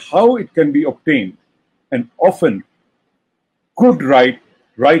 and how it can be obtained. And often, good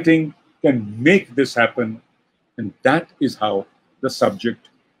writing can make this happen, and that is how the subject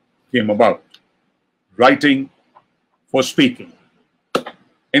came about. Writing for speaking.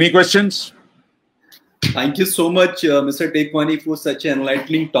 Any questions? Thank you so much, Mr. Tekwani, for such an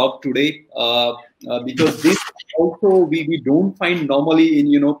enlightening talk today. Because this also we don't find normally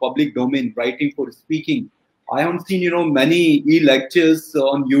in public domain, writing for speaking. I haven't seen many e-lectures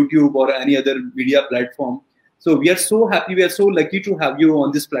on YouTube or any other media platform. So we are so happy, we are so lucky to have you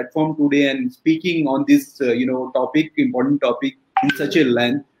on this platform today and speaking on this topic, important topic in such a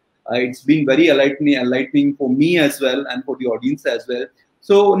length. It's been very enlightening for me as well and for the audience as well.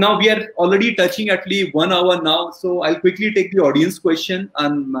 So now we are already touching at least 1 hour now. So I'll quickly take the audience question,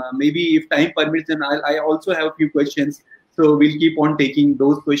 and maybe if time permits, then I also have a few questions. So we'll keep on taking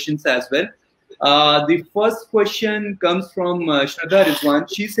those questions as well. The first question comes from Shraddha Rizwan.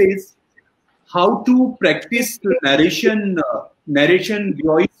 She says, how to practice narration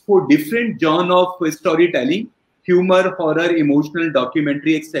voice for different genre of storytelling, humor, horror, emotional,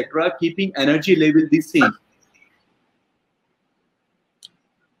 documentary, etc., keeping energy level the same?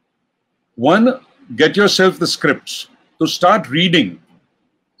 One, get yourself the scripts. So start reading.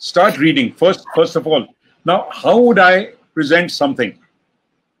 Start reading first of all. Now, how would I present something?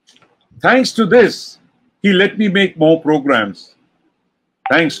 Thanks to this, he let me make more programs.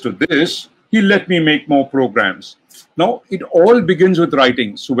 Thanks to this, he let me make more programs. Now, it all begins with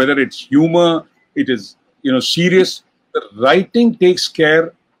writing. So whether it's humor, it is serious, the writing takes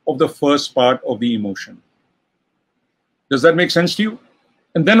care of the first part of the emotion. Does that make sense to you?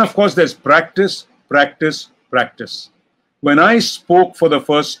 And then, of course, there's practice, practice, practice. When I spoke for the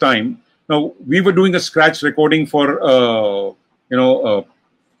first time, now we were doing a scratch recording for, a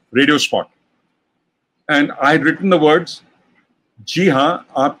radio spot. And I had written the words, जी हाँ,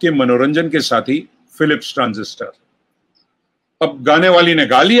 आपके मनोरंजन के साथी, Philips transistor. अब गाने वाली ने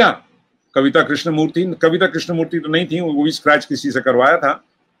गा लिया, कविता कृष्णमूर्ति तो नहीं थी, वो भी स्क्रैच किसी से करवाया था.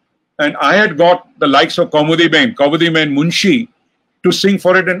 And I had got the likes of Kaumudi Ben Munshi to sing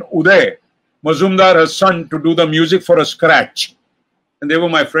for it, and Uday Mazumdar, her son, to do the music for a scratch. And they were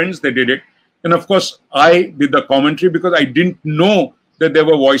my friends, they did it. And of course, I did the commentary because I didn't know that there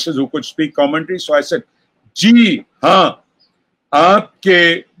were voices who could speak commentary. So I said, Ji haan,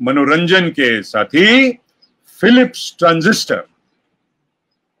 aapke manoranjan ke sathi, Philips transistor.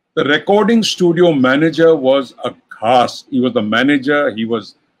 The recording studio manager was aghast. He was the manager, he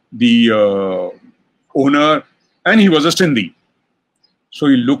was the owner, and he was a Sindhi. So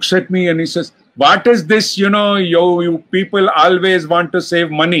he looks at me and he says, what is this? You people always want to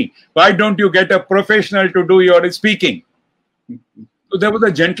save money. Why don't you get a professional to do your speaking? So there was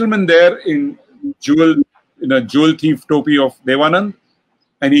a gentleman there in a jewel thief topi of Devanand,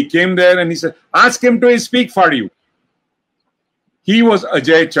 and he came there and he said, ask him to speak for you. He was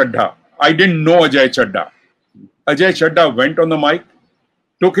Ajay Chadha. I didn't know Ajay Chadha. Ajay Chadha went on the mic,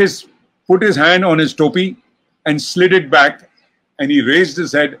 put his hand on his topi and slid it back, and he raised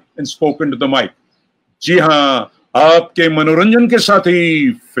his head and spoke into the mic. जी हाँ, आपके मनोरंजन के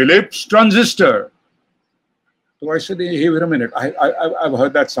साथी Philips transistor. So I said, hey, wait a minute. I've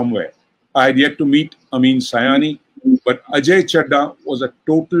heard that somewhere. I had yet to meet Amin Sayani, but Ajay Chadha was a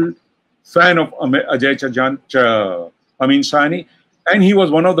total fan of Amin Sayani, and he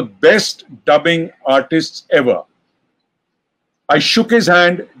was one of the best dubbing artists ever. I shook his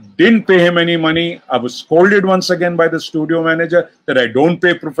hand, didn't pay him any money. I was scolded once again by the studio manager that I don't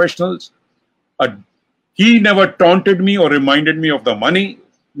pay professionals. He never taunted me or reminded me of the money,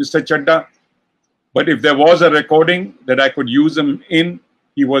 Mr. Chadda. But if there was a recording that I could use him in,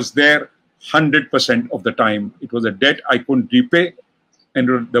 he was there 100% of the time. It was a debt I couldn't repay,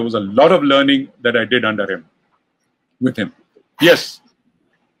 and there was a lot of learning that I did under him, with him. Yes.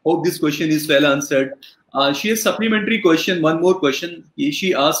 Hope this question is well answered. She has supplementary question, one more question.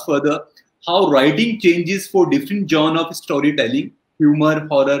 She asked further, how writing changes for different genre of storytelling, humor,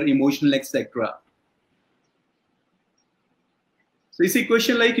 horror, emotional, etc. So it's a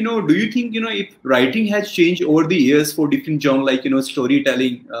question like, do you think, if writing has changed over the years for different genre, like,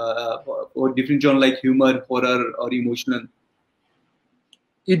 storytelling, or different genre like humor, horror, or emotional?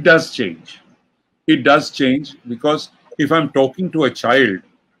 It does change. It does change, because if I'm talking to a child,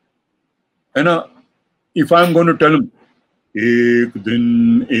 and if I'm going to tell him, Ek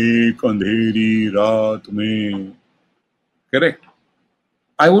din ek andheri raat mein, correct?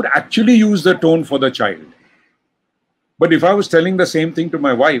 I would actually use the tone for the child. But if I was telling the same thing to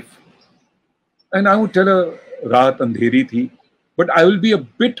my wife, and I would tell her, Raat andheri thi, but I will be a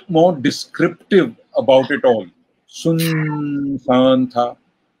bit more descriptive about it all. Sunsaan tha,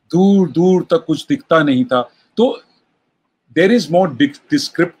 dur dur tak kuch dikhta nahi tha. So there is more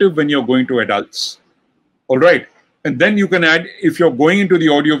descriptive when you're going to adults. All right. And then you can add, if you're going into the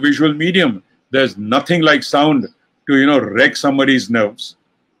audio-visual medium, there's nothing like sound to, wreck somebody's nerves.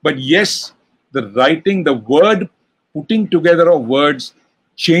 But yes, the writing, the word putting together of words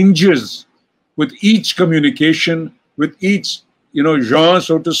changes with each communication, with each, genre,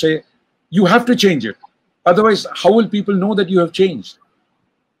 so to say. You have to change it. Otherwise, how will people know that you have changed?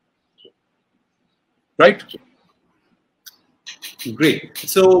 Right? Great.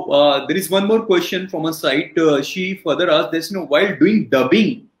 So there is one more question from a site. She further asked this, while doing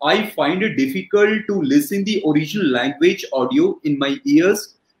dubbing, I find it difficult to listen the original language audio in my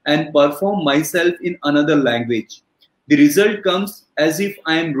ears and perform myself in another language. The result comes as if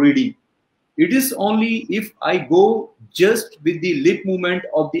I am reading. It is only if I go just with the lip movement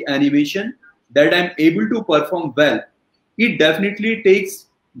of the animation that I am able to perform well. It definitely takes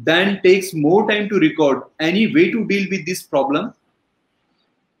more time to record. Any way to deal with this problem?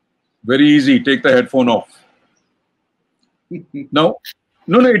 Very easy. Take the headphone off. Now,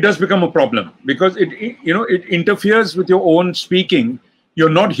 no, it does become a problem, because it interferes with your own speaking. You're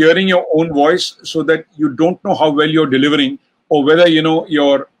not hearing your own voice, so that you don't know how well you're delivering, or whether,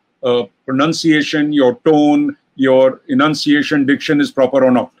 your pronunciation, your tone, your enunciation, diction is proper or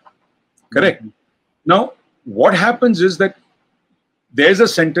not. Correct? Now, what happens is that there's a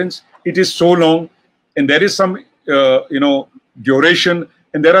sentence, it is so long, and there is some, duration,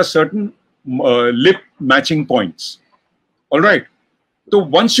 and there are certain lip matching points. All right. So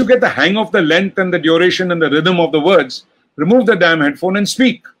once you get the hang of the length and the duration and the rhythm of the words, remove the damn headphone and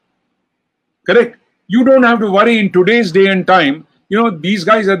speak. Correct? You don't have to worry in today's day and time. These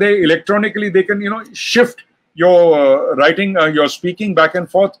guys are there electronically. They can, shift your writing, your speaking back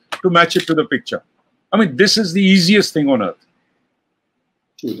and forth to match it to the picture. I mean, this is the easiest thing on earth.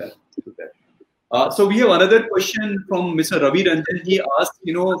 True that. So we have another question from Mr. Ravi Ranjan. He asked,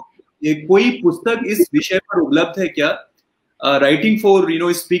 कोई पुस्तक इस विषय पर उपलब्ध है क्या? Writing for,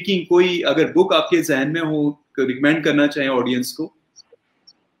 speaking, कोई अगर book आपके ज़हन में हो, recommend करना चाहें audience को?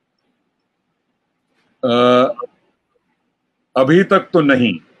 अभी तक तो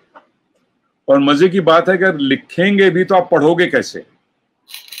नहीं, और मजे की बात है कि अगर लिखेंगे भी तो आप पढ़ोगे कैसे?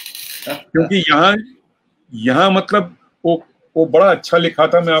 क्योंकि यहाँ मतलब वो बड़ा अच्छा लिखा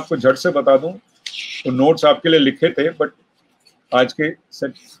था, मैं आपको झट से बता दूं, तो नोट्स आपके लिए लिखे थे, बट आज के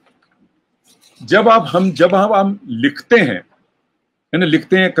सेट जब हम लिखते हैं,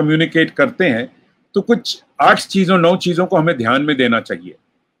 लिखते हैं, कम्युनिकेट करते हैं, तो कुछ 8 चीजों 9 चीजों को हमें ध्यान में देना चाहिए।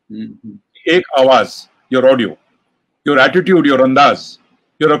 एक आवाज, your audio, your attitude, your andaz,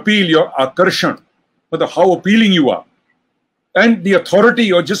 your appeal, your akarshan, मतलब how appealing you are, and the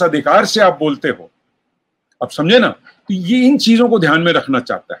authority, और जिस अधिकार से आप बोलते हो, आप समझे ना, तो ये इन चीजों को ध्यान में रखना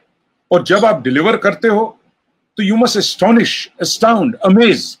चाहता है. और जब आप डिलीवर करते हो तो you must astonish, astound,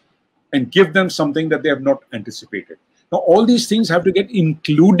 amaze, and give them something that they have not anticipated. Now all these things have to get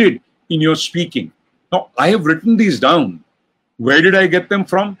included in your speaking. Now I have written these down. Where did I get them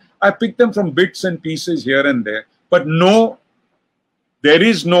from? I picked them from bits and pieces here and there. But no, there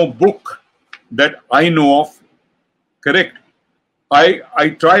is no book that I know of. Correct. I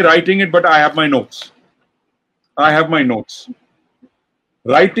try writing it, but I have my notes. I have my notes.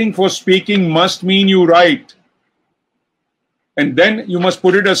 Writing for speaking must mean you write. And then you must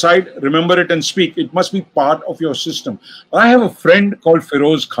put it aside, remember it and speak. It must be part of your system. I have a friend called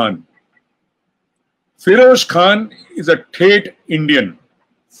Feroz Khan. Feroz Khan is a Tate Indian.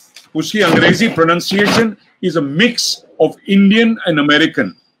 Uski Angrezi pronunciation is a mix of Indian and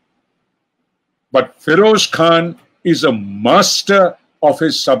American. But Feroz Khan is a master of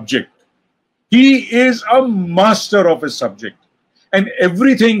his subject. He is a master of his subject. And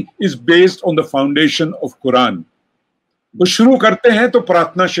everything is based on the foundation of Quran. वो शुरू करते हैं तो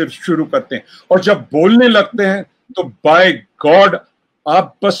प्रार्थना शुरू करते हैं, और जब बोलने लगते हैं तो बाय गॉड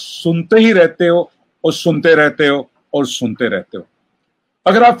आप बस सुनते ही रहते हो और सुनते रहते हो और सुनते रहते हो.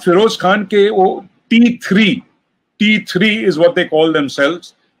 अगर आप फिरोज खान के वो T3 is what they call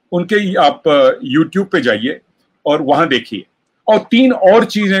themselves, उनके आप यूट्यूब पे जाइए और वहां देखिए. और तीन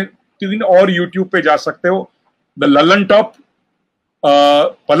और यूट्यूब पे जा सकते हो. द ललन टॉप,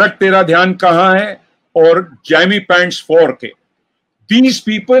 पलट तेरा ध्यान कहाँ है, और Jammy Pants 4K. These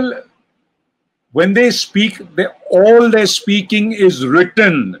people, when they speak, all their speaking is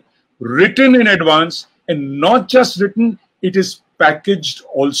written in advance, and not just written, it is packaged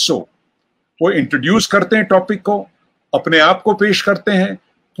also. वो introduce करते हैं टॉपिक को, अपने आप को पेश करते हैं,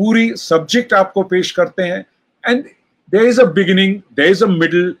 पूरी सब्जेक्ट आपको पेश करते हैं, and there is a beginning, there is a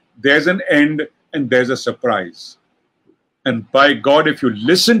middle, there is an end, and there is a surprise. And by God, if you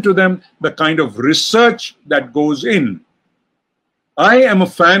listen to them, the kind of research that goes in. I am a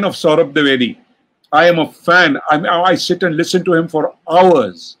fan of Saurabh Dwivedi. I am a fan. I sit and listen to him for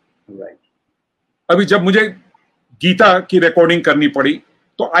hours. Right. अभी जब मुझे गीता की recording करनी पड़ी,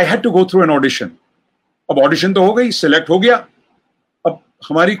 तो I had to go through an audition. अब audition तो हो गई, सिलेक्ट हो गया. अब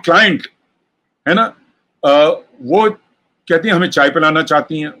हमारी क्लाइंट है ना, वो कहती है हमें चाय पिलाना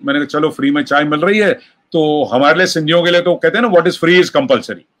चाहती हैं. मैंने कहा चलो फ्री में चाय मिल रही है, तो हमारे लिए सिंधियों के लिए तो कहते हैं ना what is free is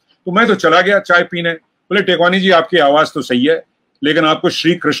compulsory. तो मैं तो चला गया चाय पीने. बोले टेकवानी जी आपकी आवाज तो सही है, लेकिन आपको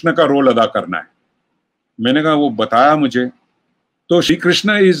श्री कृष्ण का रोल अदा करना है. मैंने कहा वो बताया मुझे. तो Shri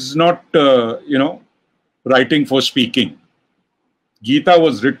Krishna is not writing for speaking. Gita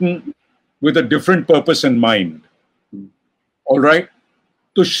was written with a different purpose in mind. Alright.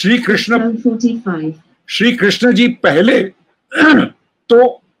 तो श्री कृष्ण जी पहले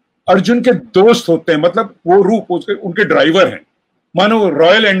तो अर्जुन के दोस्त होते हैं, मतलब वो रूप उनके ड्राइवर हैं. मानो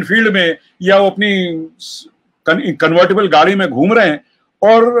रॉयल एनफील्ड में या वो अपनी कन्वर्टेबल गाड़ी में घूम रहे हैं,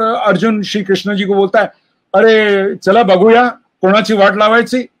 और अर्जुन श्री कृष्ण जी को बोलता है अरे चला बगुया कोणाची वाट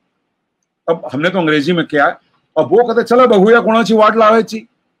लावायची. अब हमने तो अंग्रेजी में किया है, अब वो कहते चला बगुया कोणाची वाट लावायची,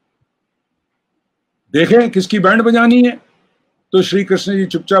 देखें किसकी बैंड बजानी है. तो श्री कृष्ण जी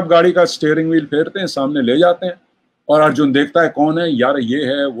चुपचाप गाड़ी का स्टीयरिंग व्हील फेरते हैं, सामने ले जाते हैं, और अर्जुन देखता है कौन है यार, ये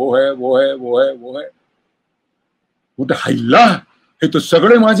है वो है वो है वो है वो है. वो तो हल्ला ये तो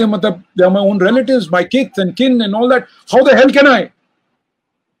सगळे माझे, मतलब they are my own relatives, my kids and kin and all that. How the hell can I?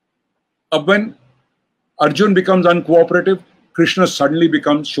 When Arjun becomes uncooperative, Krishna suddenly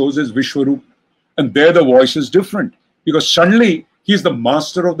shows his Vishwaroop, and there the voice is different, because suddenly he's the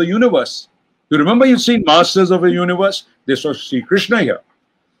master of the universe. You remember you've seen Masters of the Universe? They saw Sri Krishna here.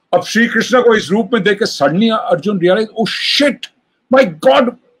 अब श्री कृष्ण को इस रूप में देख के suddenly Arjun realise, oh shit, my God,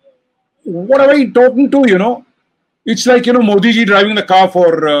 what are I talking to, you know. It's like Modi ji driving the car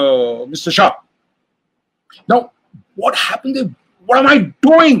for mister Shah. Now what happened, what am I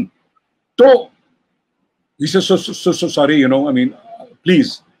doing? तो he says so sorry, I mean,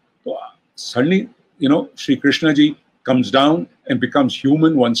 please. So suddenly Sri Krishna ji comes down and becomes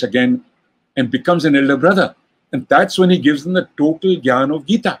human once again and becomes an elder brother. And that's when he gives them the total jnana of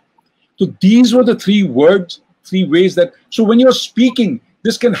Gita. So these were the three ways that, so when you're speaking,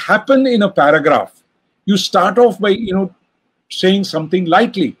 this can happen in a paragraph. You start off by, saying something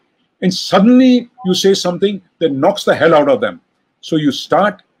lightly, and suddenly you say something that knocks the hell out of them. So you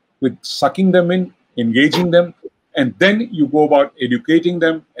start with sucking them in, engaging them, and then you go about educating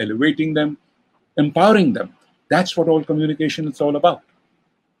them, elevating them, empowering them. That's what all communication is all about.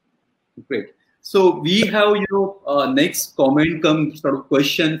 Great. So we have, next comment comes sort of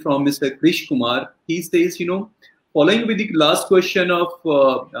question from Mr. Krish Kumar. He says, following with the last question of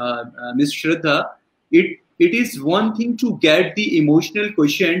Ms. Shraddha, it is one thing to get the emotional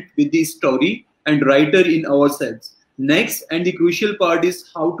quotient with the story and writer in ourselves. Next, and the crucial part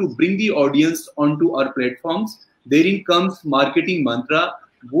is how to bring the audience onto our platforms. Therein comes marketing mantra.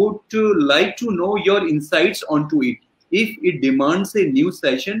 Would like to know your insights onto it. If it demands a new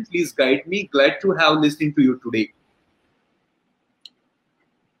session, please guide me. Glad to have listened to you today.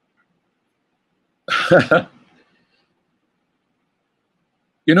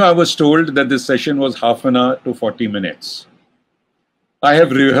 I was told that this session was half an hour to 40 minutes. I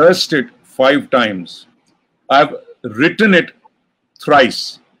have rehearsed it 5 times. I've written it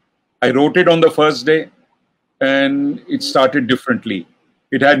thrice. I wrote it on the first day and it started differently.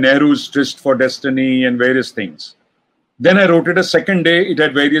 It had Nehru's Tryst for Destiny and various things. Then I wrote it a second day. It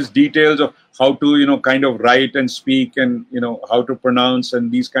had various details of how to, kind of write and speak and, how to pronounce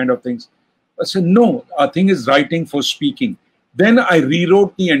and these kind of things. I said, no, our thing is writing for speaking. Then I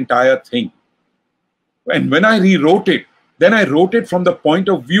rewrote the entire thing. And when I rewrote it, then I wrote it from the point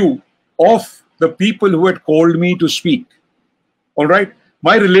of view of the people who had called me to speak. All right.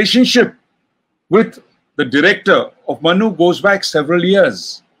 My relationship with the director of MANUU goes back several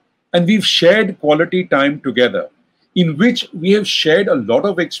years. And we've shared quality time together, in which we have shared a lot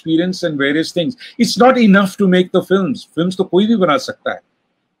of experience and various things. It's not enough to make the films. Films to koi bhi bana sakta hai.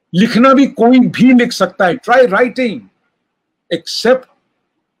 Likhna bhi koi bhi likh sakta hai. Try writing. Except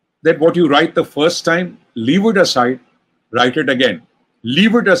that what you write the first time, leave it aside, write it again.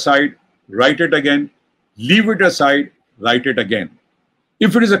 Leave it aside, write it again. Leave it aside, write it again.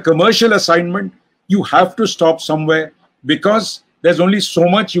 If it is a commercial assignment, you have to stop somewhere because there's only so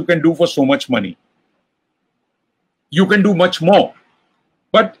much you can do for so much money. You can do much more,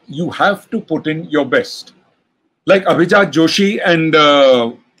 but you have to put in your best. Like Abhijat Joshi and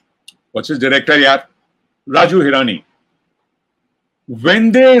what's his director, Raju Hirani.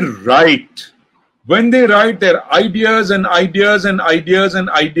 When they write their ideas and ideas and ideas and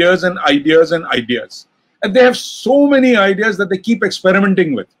ideas and ideas and ideas, and they have so many ideas that they keep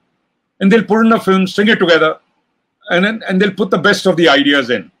experimenting with, and they'll put in a film, string it together, and they'll put the best of the ideas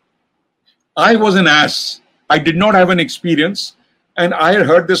in. I was an ass. I did not have an experience, and I had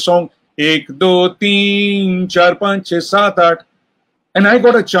heard this song, 1, 2, 3, 4, 5, 6, 7, 8, and I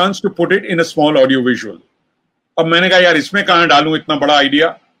got a chance to put it in a small audio visual. अब मैंने कहा यार इसमें कहाँ डालूं इतना बड़ा idea,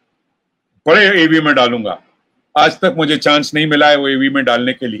 बड़े एवी में डालूंगा. आज तक मुझे चांस नहीं मिला है वो एवी में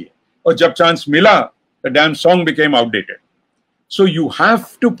डालने के लिए, और जब चांस मिला, the damn song became outdated. So you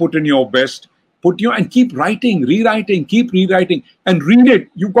have to put in your best, and keep writing, rewriting, keep rewriting, and read it.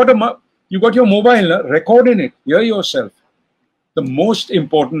 You got your mobile, record in it, hear yourself. The most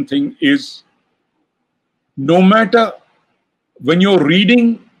important thing is, no matter when you're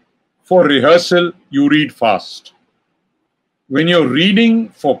reading for rehearsal, you read fast. When you're reading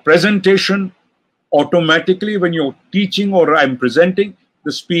for presentation, automatically when you're teaching or I'm presenting,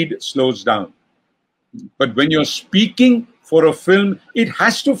 the speed slows down. But when you're speaking for a film, it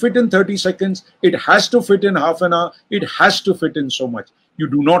has to fit in 30 seconds, it has to fit in half an hour, it has to fit in so much. You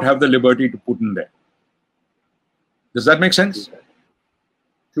do not have the liberty to put in there. Does that make sense?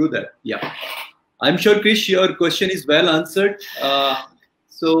 True that, yeah. I'm sure, Krish, your question is well answered.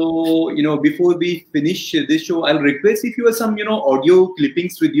 So, before we finish this show, I'll request if you have some, audio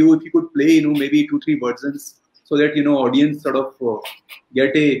clippings with you, if you could play, maybe 2-3 versions, so that, audience sort of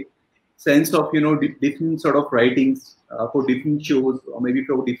get a sense of, different sort of writings for different shows, or maybe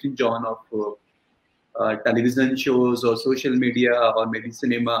for different genre of television shows or social media or maybe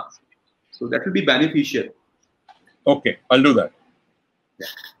cinema. So that will be beneficial. Okay, I'll do that. Yeah.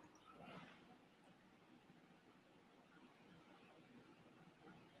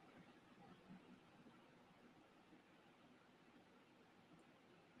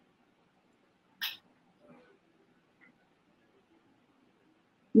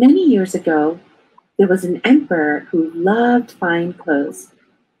 Many years ago, there was an emperor who loved fine clothes.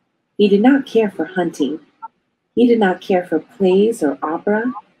 He did not care for hunting. He did not care for plays or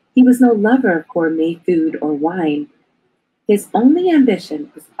opera. He was no lover of gourmet food or wine. His only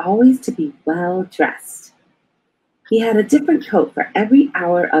ambition was always to be well dressed. He had a different coat for every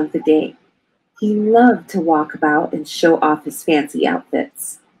hour of the day. He loved to walk about and show off his fancy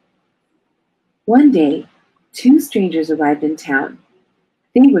outfits. One day, 2 strangers arrived in town.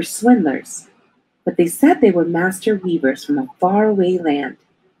 They were swindlers, but they said they were master weavers from a faraway land.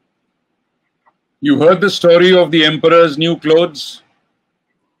 You heard the story of the emperor's new clothes?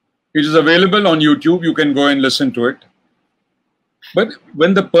 It is available on YouTube. You can go and listen to it. But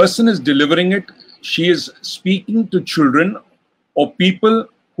when the person is delivering it, she is speaking to children or people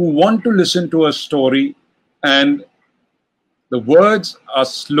who want to listen to a story, and the words are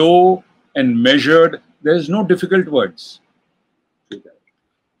slow and measured. There is no difficult words.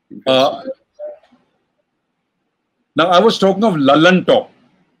 Now, I was talking of Lalan Talk.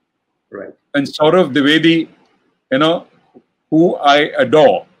 Right. And Saurav Dwivedi, who I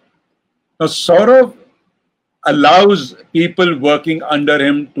adore. Now, Saurav allows people working under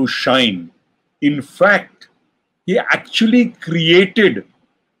him to shine. In fact, he actually created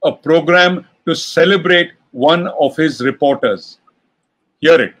a program to celebrate one of his reporters.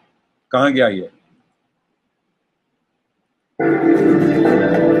 Hear it. Kahan gaya ye?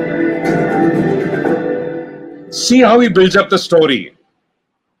 See how he builds up the story.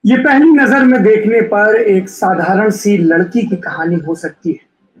 ये पहली नजर में देखने पर एक साधारण सी लड़की की कहानी हो सकती है।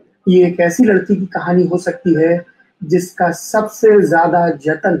 ये एक ऐसी लड़की की कहानी हो सकती है जिसका सबसे ज्यादा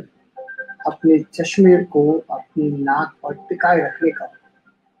जतन अपने चश्मे को अपनी नाक पर टिकाए रखने का।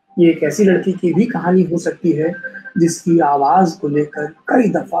 ये एक ऐसी लड़की की भी कहानी हो सकती है जिसकी आवाज को लेकर कई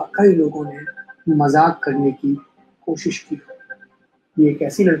दफा कई लोगों ने मजाक करने की कोशिश की। ये एक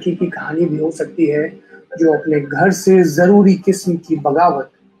ऐसी लड़की की कहानी भी हो सकती है जो अपने घर से जरूरी किस्म की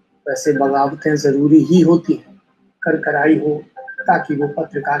बगावत, वैसे बगावतें जरूरी ही होती हैं, कर आई हो ताकि वो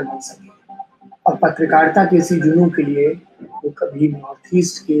पत्रकार बन सके। और पत्रकारिता के इसी जुनून के लिए वो कभी नॉर्थ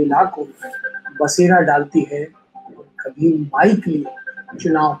ईस्ट के इलाकों में बसेरा डालती है और कभी माइक लिए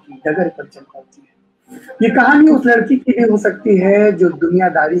चुनाव की डगर पर चल पाती है। ये कहानी उस लड़की की भी हो सकती है जो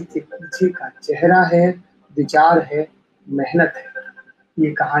दुनियादारी के पीछे का चेहरा है, विचार है, मेहनत है।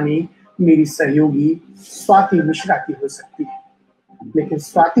 ये कहानी मेरी सहयोगी स्वाति मिश्रा की हो सकती है, लेकिन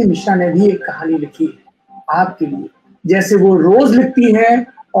स्वाति मिश्रा ने भी एक कहानी लिखी है आपके लिए, जैसे वो रोज लिखती है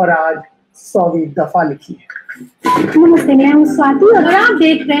और आज 100वीं दफा लिखी है। नमस्ते, मैं हूँ स्वाति और आप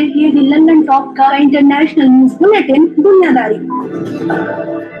देख रहे हैं ये लंदन टॉप का इंटरनेशनल न्यूज बुलेटिन दुनियादारी।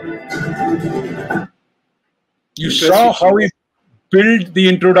 You saw how he built the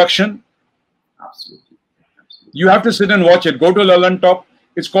introduction? Absolutely. You have to sit and watch it. Go to Lalan Top.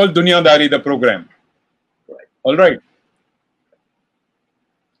 It's called Dunyadari, the program. Right. All right.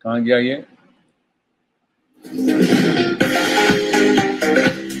 कहाँ गया ये?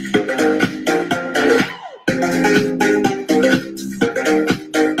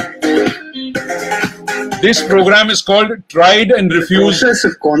 This program is called Tried and Refused. In the process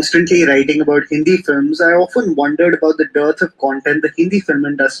of constantly writing about Hindi films, I often wondered about the dearth of content the Hindi film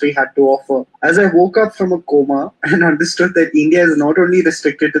industry had to offer. As I woke up from a coma and understood that India is not only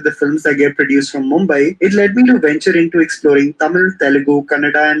restricted to the films that get produced from Mumbai, it led me to venture into exploring Tamil, Telugu,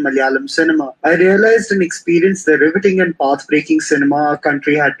 Kannada and Malayalam cinema. I realized and experienced the riveting and path-breaking cinema our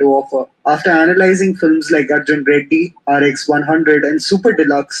country had to offer. After analyzing films like Arjun Reddy, RX 100 and Super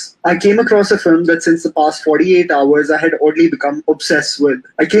Deluxe, I came across a film that since the past 48 hours I had oddly become obsessed with.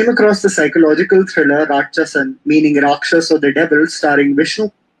 I came across the psychological thriller Rakshasan, meaning Rakshas or the Devil, starring Vishnu,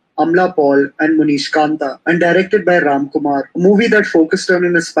 Amla Paul and Munish Kanta, and directed by Ram Kumar, a movie that focused on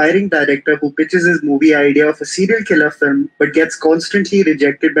an aspiring director who pitches his movie idea of a serial killer film but gets constantly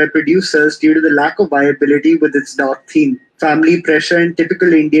rejected by producers due to the lack of viability with its dark theme. Family pressure and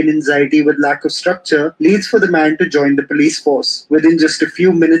typical Indian anxiety with lack of structure leads for the man to join the police force. Within just a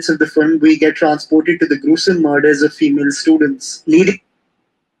few minutes of the film, we get transported to the gruesome murders of female students.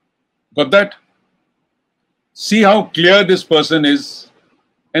 Got that? See how clear this person is.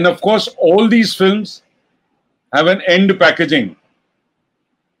 And of course, all these films have an end packaging.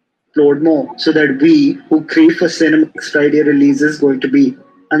 Explode more so that we who crave for cinema next Friday release is going to be.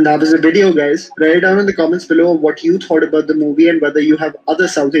 And that was the video, guys. Write down in the comments below what you thought about the movie and whether you have other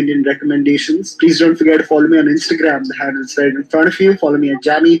South Indian recommendations. Please don't forget to follow me on Instagram. The handle is right in front of you. Follow me at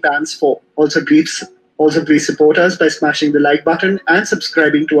JammyPants4. Also, please support us by smashing the like button and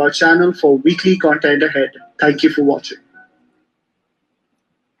subscribing to our channel for weekly content ahead. Thank you for watching.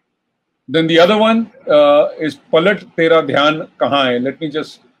 Then the other one is Palat Tera Dhyan Kahan Hai. Let me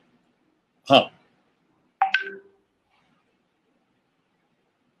just...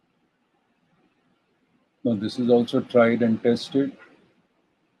 No, this is also tried and tested.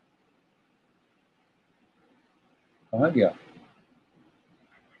 कहाँ गया?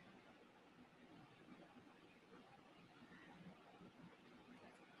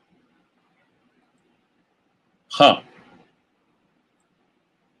 हाँ,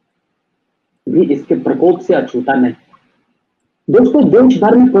 भी इसके प्रकोप से अछूता नहीं। दोस्तों, देश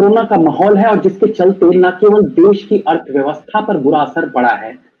भर में कोरोना का माहौल है और जिसके चलते न केवल देश की अर्थव्यवस्था पर बुरा असर पड़ा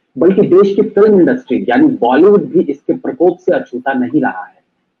है, बल्कि देश की फिल्म इंडस्ट्री यानी बॉलीवुड भी इसके प्रकोप से अछूता नहीं रहा है।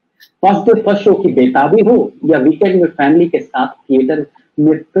 फर्स्ट डे फर्स्ट शो की बेताबी हो या वीकेंड में फैमिली के साथ थिएटर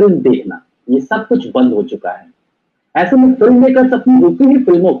में फिल्म देखना, ये सब कुछ बंद हो चुका है। ऐसे में फिल्म मेकर्स अपनी रुकी हुई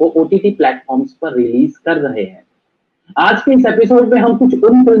फिल्मों को ओटीटी प्लेटफॉर्म्स पर रिलीज कर रहे हैं। आज के इस एपिसोड में हम कुछ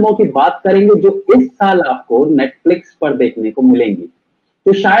उन फिल्मों की बात करेंगे जो इस साल आपको नेटफ्लिक्स पर देखने को मिलेंगी,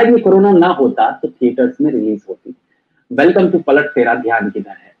 तो शायद ये कोरोना ना होता तो थिएटर्स में रिलीज होती। वेलकम टू पलट तेरा ध्यान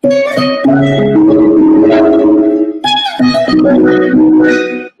किधर है।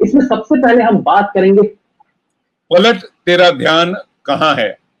 इसमें सबसे पहले हम बात करेंगे पलट तेरा ध्यान कहां है।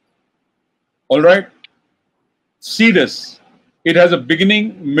 All right, see this. It has a beginning,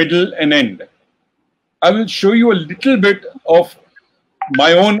 middle, and end. I will show you a little bit of my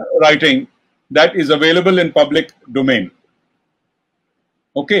own writing that is available in public domain.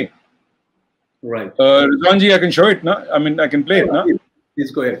 Okay. Right. Rizwanji, I can show it, na? I mean, I can play it, na?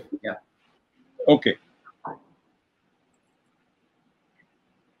 Please go ahead. Yeah. Okay.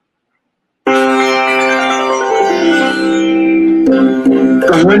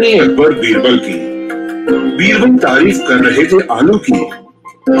 कहानी अकबर बीरबल की। बीरबल तारीफ कर रहे थे आलू की,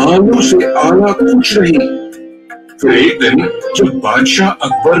 आलू से आला कुछ नहीं। फिर एक दिन जब बादशाह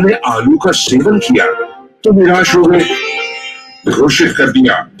अकबर ने आलू का सेवन किया तो निराश हो गए, घोषित कर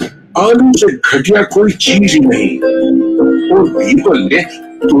दिया आलू से घटिया कोई चीज ही नहीं। और बीरबल ने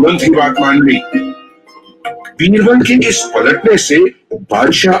तुरंत ही बात मान ली। बीरबल के इस पलटने से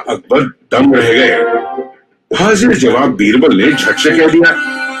बादशाह अकबर दंग रह गए। हाजिर जवाब बीरबल ने झट से कह दिया,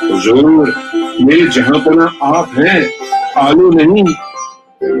 हुजूर, मेरे जहांपना आप हैं, आलू नहीं।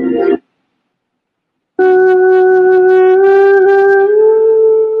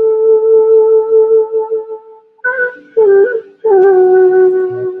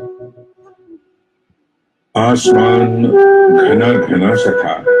 आसमान घना घना सा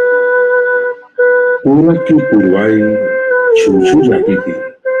था, पूरब की पुरवाई छू छू जाती थी।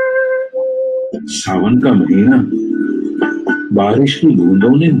 सावन का महीना, बारिश की बूंदों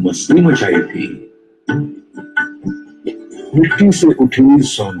ने मस्ती मचाई थी। मिट्टी से उठी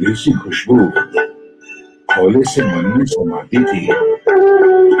सौंधी सी खुशबू हौले से मन में समाती थी।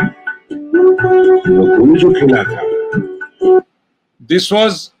 बकुल जो खिला था। This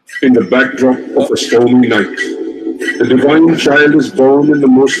was in the backdrop of a stormy night. The divine child is born in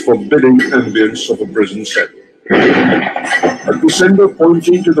the most forbidding ambience of a prison cell. A crescendo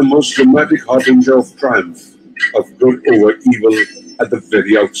pointing to the most dramatic harbinger of triumph of good over evil at the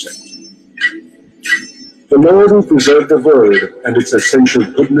very outset. The Lord who preserved the world and its essential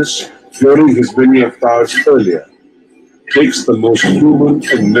goodness during his many avatars earlier takes the most human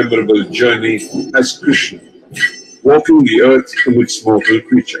and memorable journey as Krishna, walking the earth amidst mortal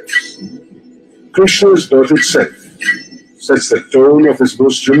creatures. Krishna's birth itself sets the tone of his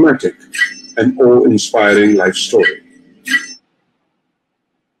most dramatic and awe-inspiring life story.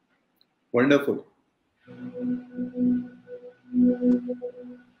 Wonderful.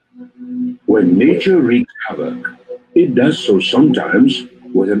 When nature wreaks havoc, it does so sometimes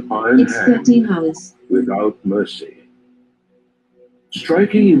with an iron hand, without mercy,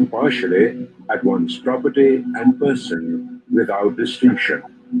 striking impartially at one's property and person without distinction.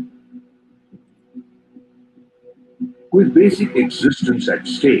 With basic existence at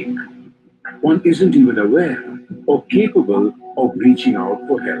stake, one isn't even aware or capable of reaching out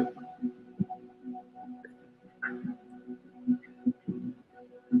for help.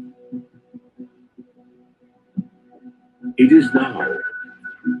 It is now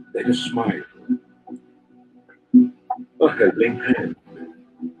that a smile, a helping hand,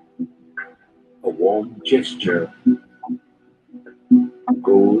 a warm gesture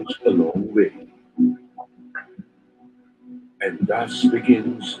goes a long way. And thus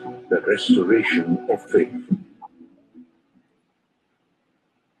begins the restoration of faith.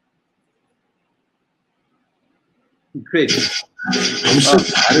 Great. हम सब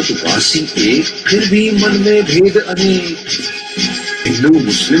भारतवासी एक, फिर भी मन में भेद अनेक। हिंदू,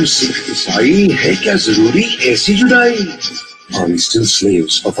 मुस्लिम, सिख, ईसाई, है क्या जरूरी ऐसी जुदाई? Are we still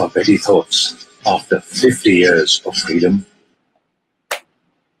slaves of our petty thoughts after 50 years of freedom?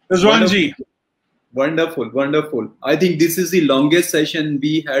 Rizwanji. Wonderful, wonderful. I think this is the longest session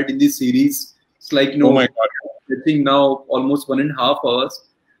we had in this series. It's like, Oh my God. I think now almost 1.5 hours.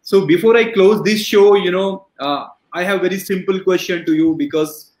 So before I close this show, I have a very simple question to you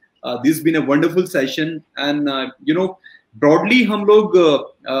because this has been a wonderful session. And, broadly हम लोग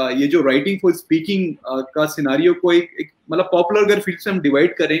ये जो writing for speaking का scenario को एक मतलब popular अगर field से हम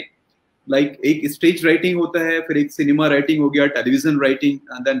divide करें, like एक stage writing होता है, फिर एक cinema writing हो गया, television writing,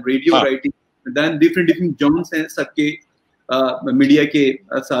 and then radio writing. Then different genres हैं सबके मीडिया के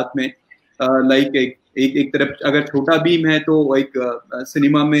साथ में, like एक एक तरफ अगर छोटा बीम है तो एक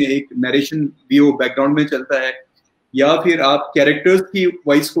सिनेमा में एक नरेशन भी वो बैकग्राउंड में चलता है, या फिर आप कैरेक्टर्स की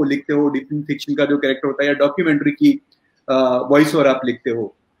वॉइस को लिखते हो, डिफरेंट फिक्शन का जो कैरेक्टर होता है या डॉक्यूमेंट्री की वॉइस और आप लिखते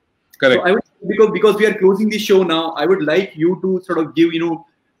हो. Correct. So I would, because we are closing the show now, I would like you to sort of give,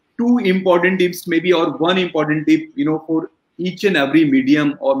 two important tips maybe, or one important tip, for each and every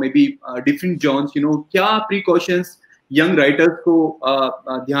medium or maybe different genres. क्या precautions young writers को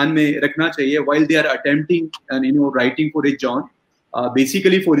ध्यान में रखना चाहिए while they are attempting and writing for a genre,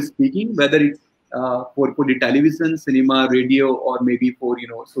 basically for speaking, whether it's for the television, cinema, radio, or maybe for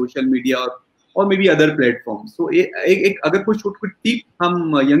social media or maybe other platforms. So एक अगर कुछ छोटी tip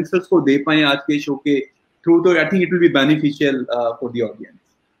हम youngsters को दे पाए आज के show के थ्रू, तो I think it will be beneficial for the audience.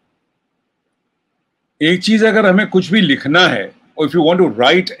 एक चीज, अगर हमें कुछ भी लिखना है, or if you want to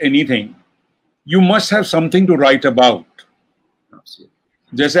write anything, you must have something to write about.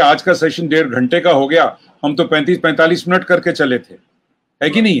 जैसे आज का सेशन 1.5 घंटे का हो गया, हम तो 35-45 मिनट करके चले थे, है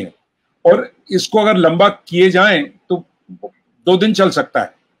कि नहीं है? और इसको अगर लंबा किए जाएं तो 2 दिन चल सकता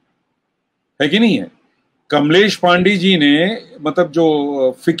है कि नहीं है? कमलेश पांडे जी ने मतलब जो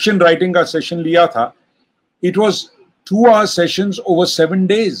फिक्शन राइटिंग का सेशन लिया था, it was 2 hour sessions over 7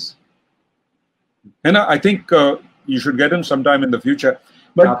 days, है ना? I think you should get him some time in the future.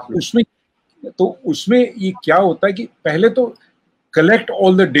 But उसमें ये क्या होता है कि पहले तो collect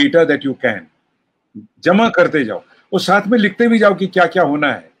all the data that you can, जमा करते जाओ और साथ में लिखते भी जाओ कि क्या क्या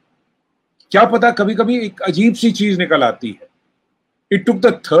होना है. क्या पता कभी कभी एक अजीब सी चीज निकल आती है. It took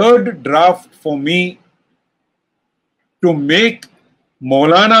the 3rd draft for me to make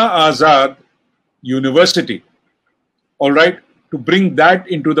Maulana Azad University, all right, to bring that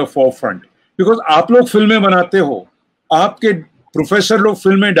into the forefront. Because आप लोग फिल्में बनाते हो, आपके प्रोफेसर लोग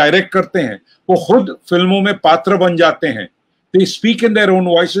फिल्में डायरेक्ट करते हैं, वो खुद फिल्मों में पात्र बन जाते हैं. They speak in their own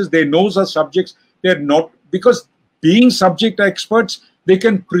voices, they know the subjects, they're not, because being subject experts, they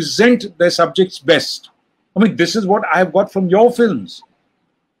can present their subjects best. I mean, this is what I have got from your films.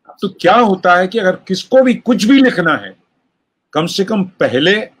 तो क्या होता है कि अगर किसको भी कुछ भी लिखना है, कम से कम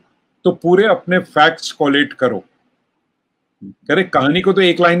पहले तो पूरे अपने फैक्ट्स कोलेक्ट करो. करेक्ट. कहानी को तो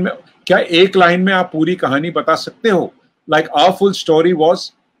एक लाइन में, क्या एक लाइन में आप पूरी कहानी बता सकते हो? Like our full story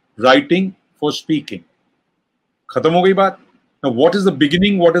was writing for speaking. खत्म हो गई बात. Now, what is the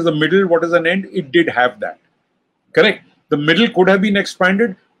beginning? What is the middle? What is the end? It did have that. Correct. The middle could have been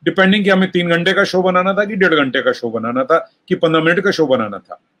expanded depending कि हमें 3 घंटे का show बनाना था कि 1.5 घंटे का शो बनाना था कि 15 मिनट का शो बनाना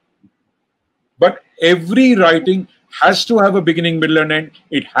था. But every writing has to have a beginning, middle, and end.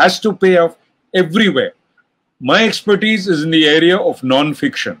 It has to pay off everywhere. My expertise is in the area of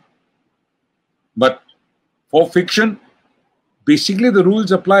non-fiction. But for fiction, basically the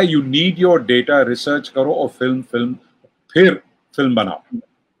rules apply. You need your data, research करो और film, फिर film बनाओ.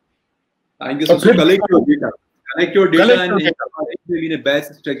 Thank you so much. Collect your data. Connect your data and in a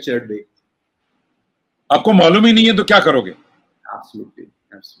best structured way. आपको मालूम ही नहीं है तो क्या करोगे? Absolutely.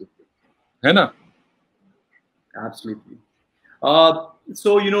 है ना? Absolutely.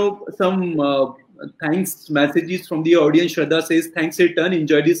 So some thanks messages from the audience. Shraddha says thanks a ton,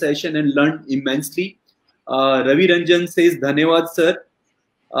 enjoyed the session and learned immensely. Ravi Ranjan says dhanyawad sir.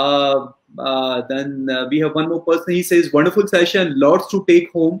 Then we have one more person. He says wonderful session, lots to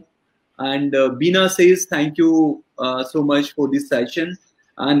take home. And Beena says thank you so much for this session.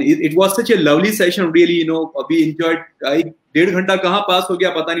 And it was such a lovely session, really. We enjoyed. 1.5 घंटा कहाँ पास हो गया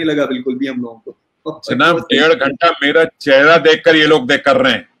पता नहीं लगा बिल्कुल भी हम लोगों को. जनाब 1.5 घंटा मेरा चेहरा देखकर ये लोग देख कर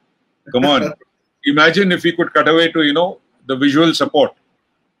रहे हैं. Come on, imagine if we could cut away to the visual support.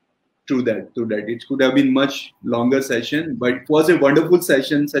 True that. It could have been much longer session, but it was a wonderful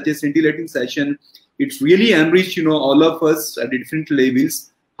session, such a scintillating session. It's really enriched all of us at different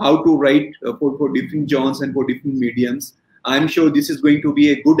levels how to write for different genres and for different mediums. I'm sure this is going to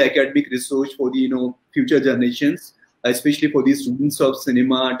be a good academic resource for the future generations, especially for the students of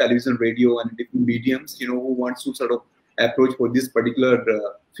cinema, television, radio, and different mediums, who wants to sort of approach for this particular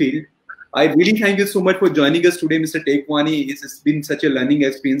field. I really thank you so much for joining us today, Mr. Tekwani. It's been such a learning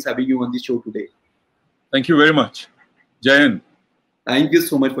experience having you on the show today. Thank you very much. Jai Hind. Thank you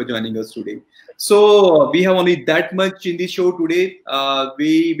so much for joining us today. So we have only that much in the show today.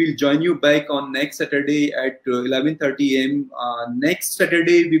 We will join you back on next Saturday at 11:30 a.m. Next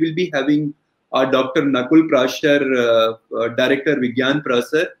Saturday, we will be having Dr. Nakul Prashar, Director Vigyan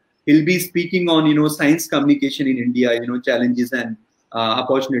Prasar. He'll be speaking on science communication in India, challenges and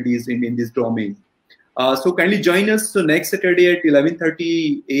opportunities in this domain. So kindly join us next Saturday at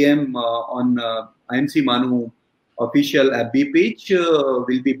 11:30 a.m. on IMCMANUU official FB page.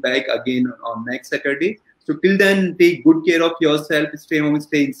 We'll be back again on next Saturday. So till then, take good care of yourself. Stay home,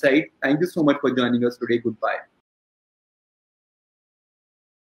 stay inside. Thank you so much for joining us today. Goodbye.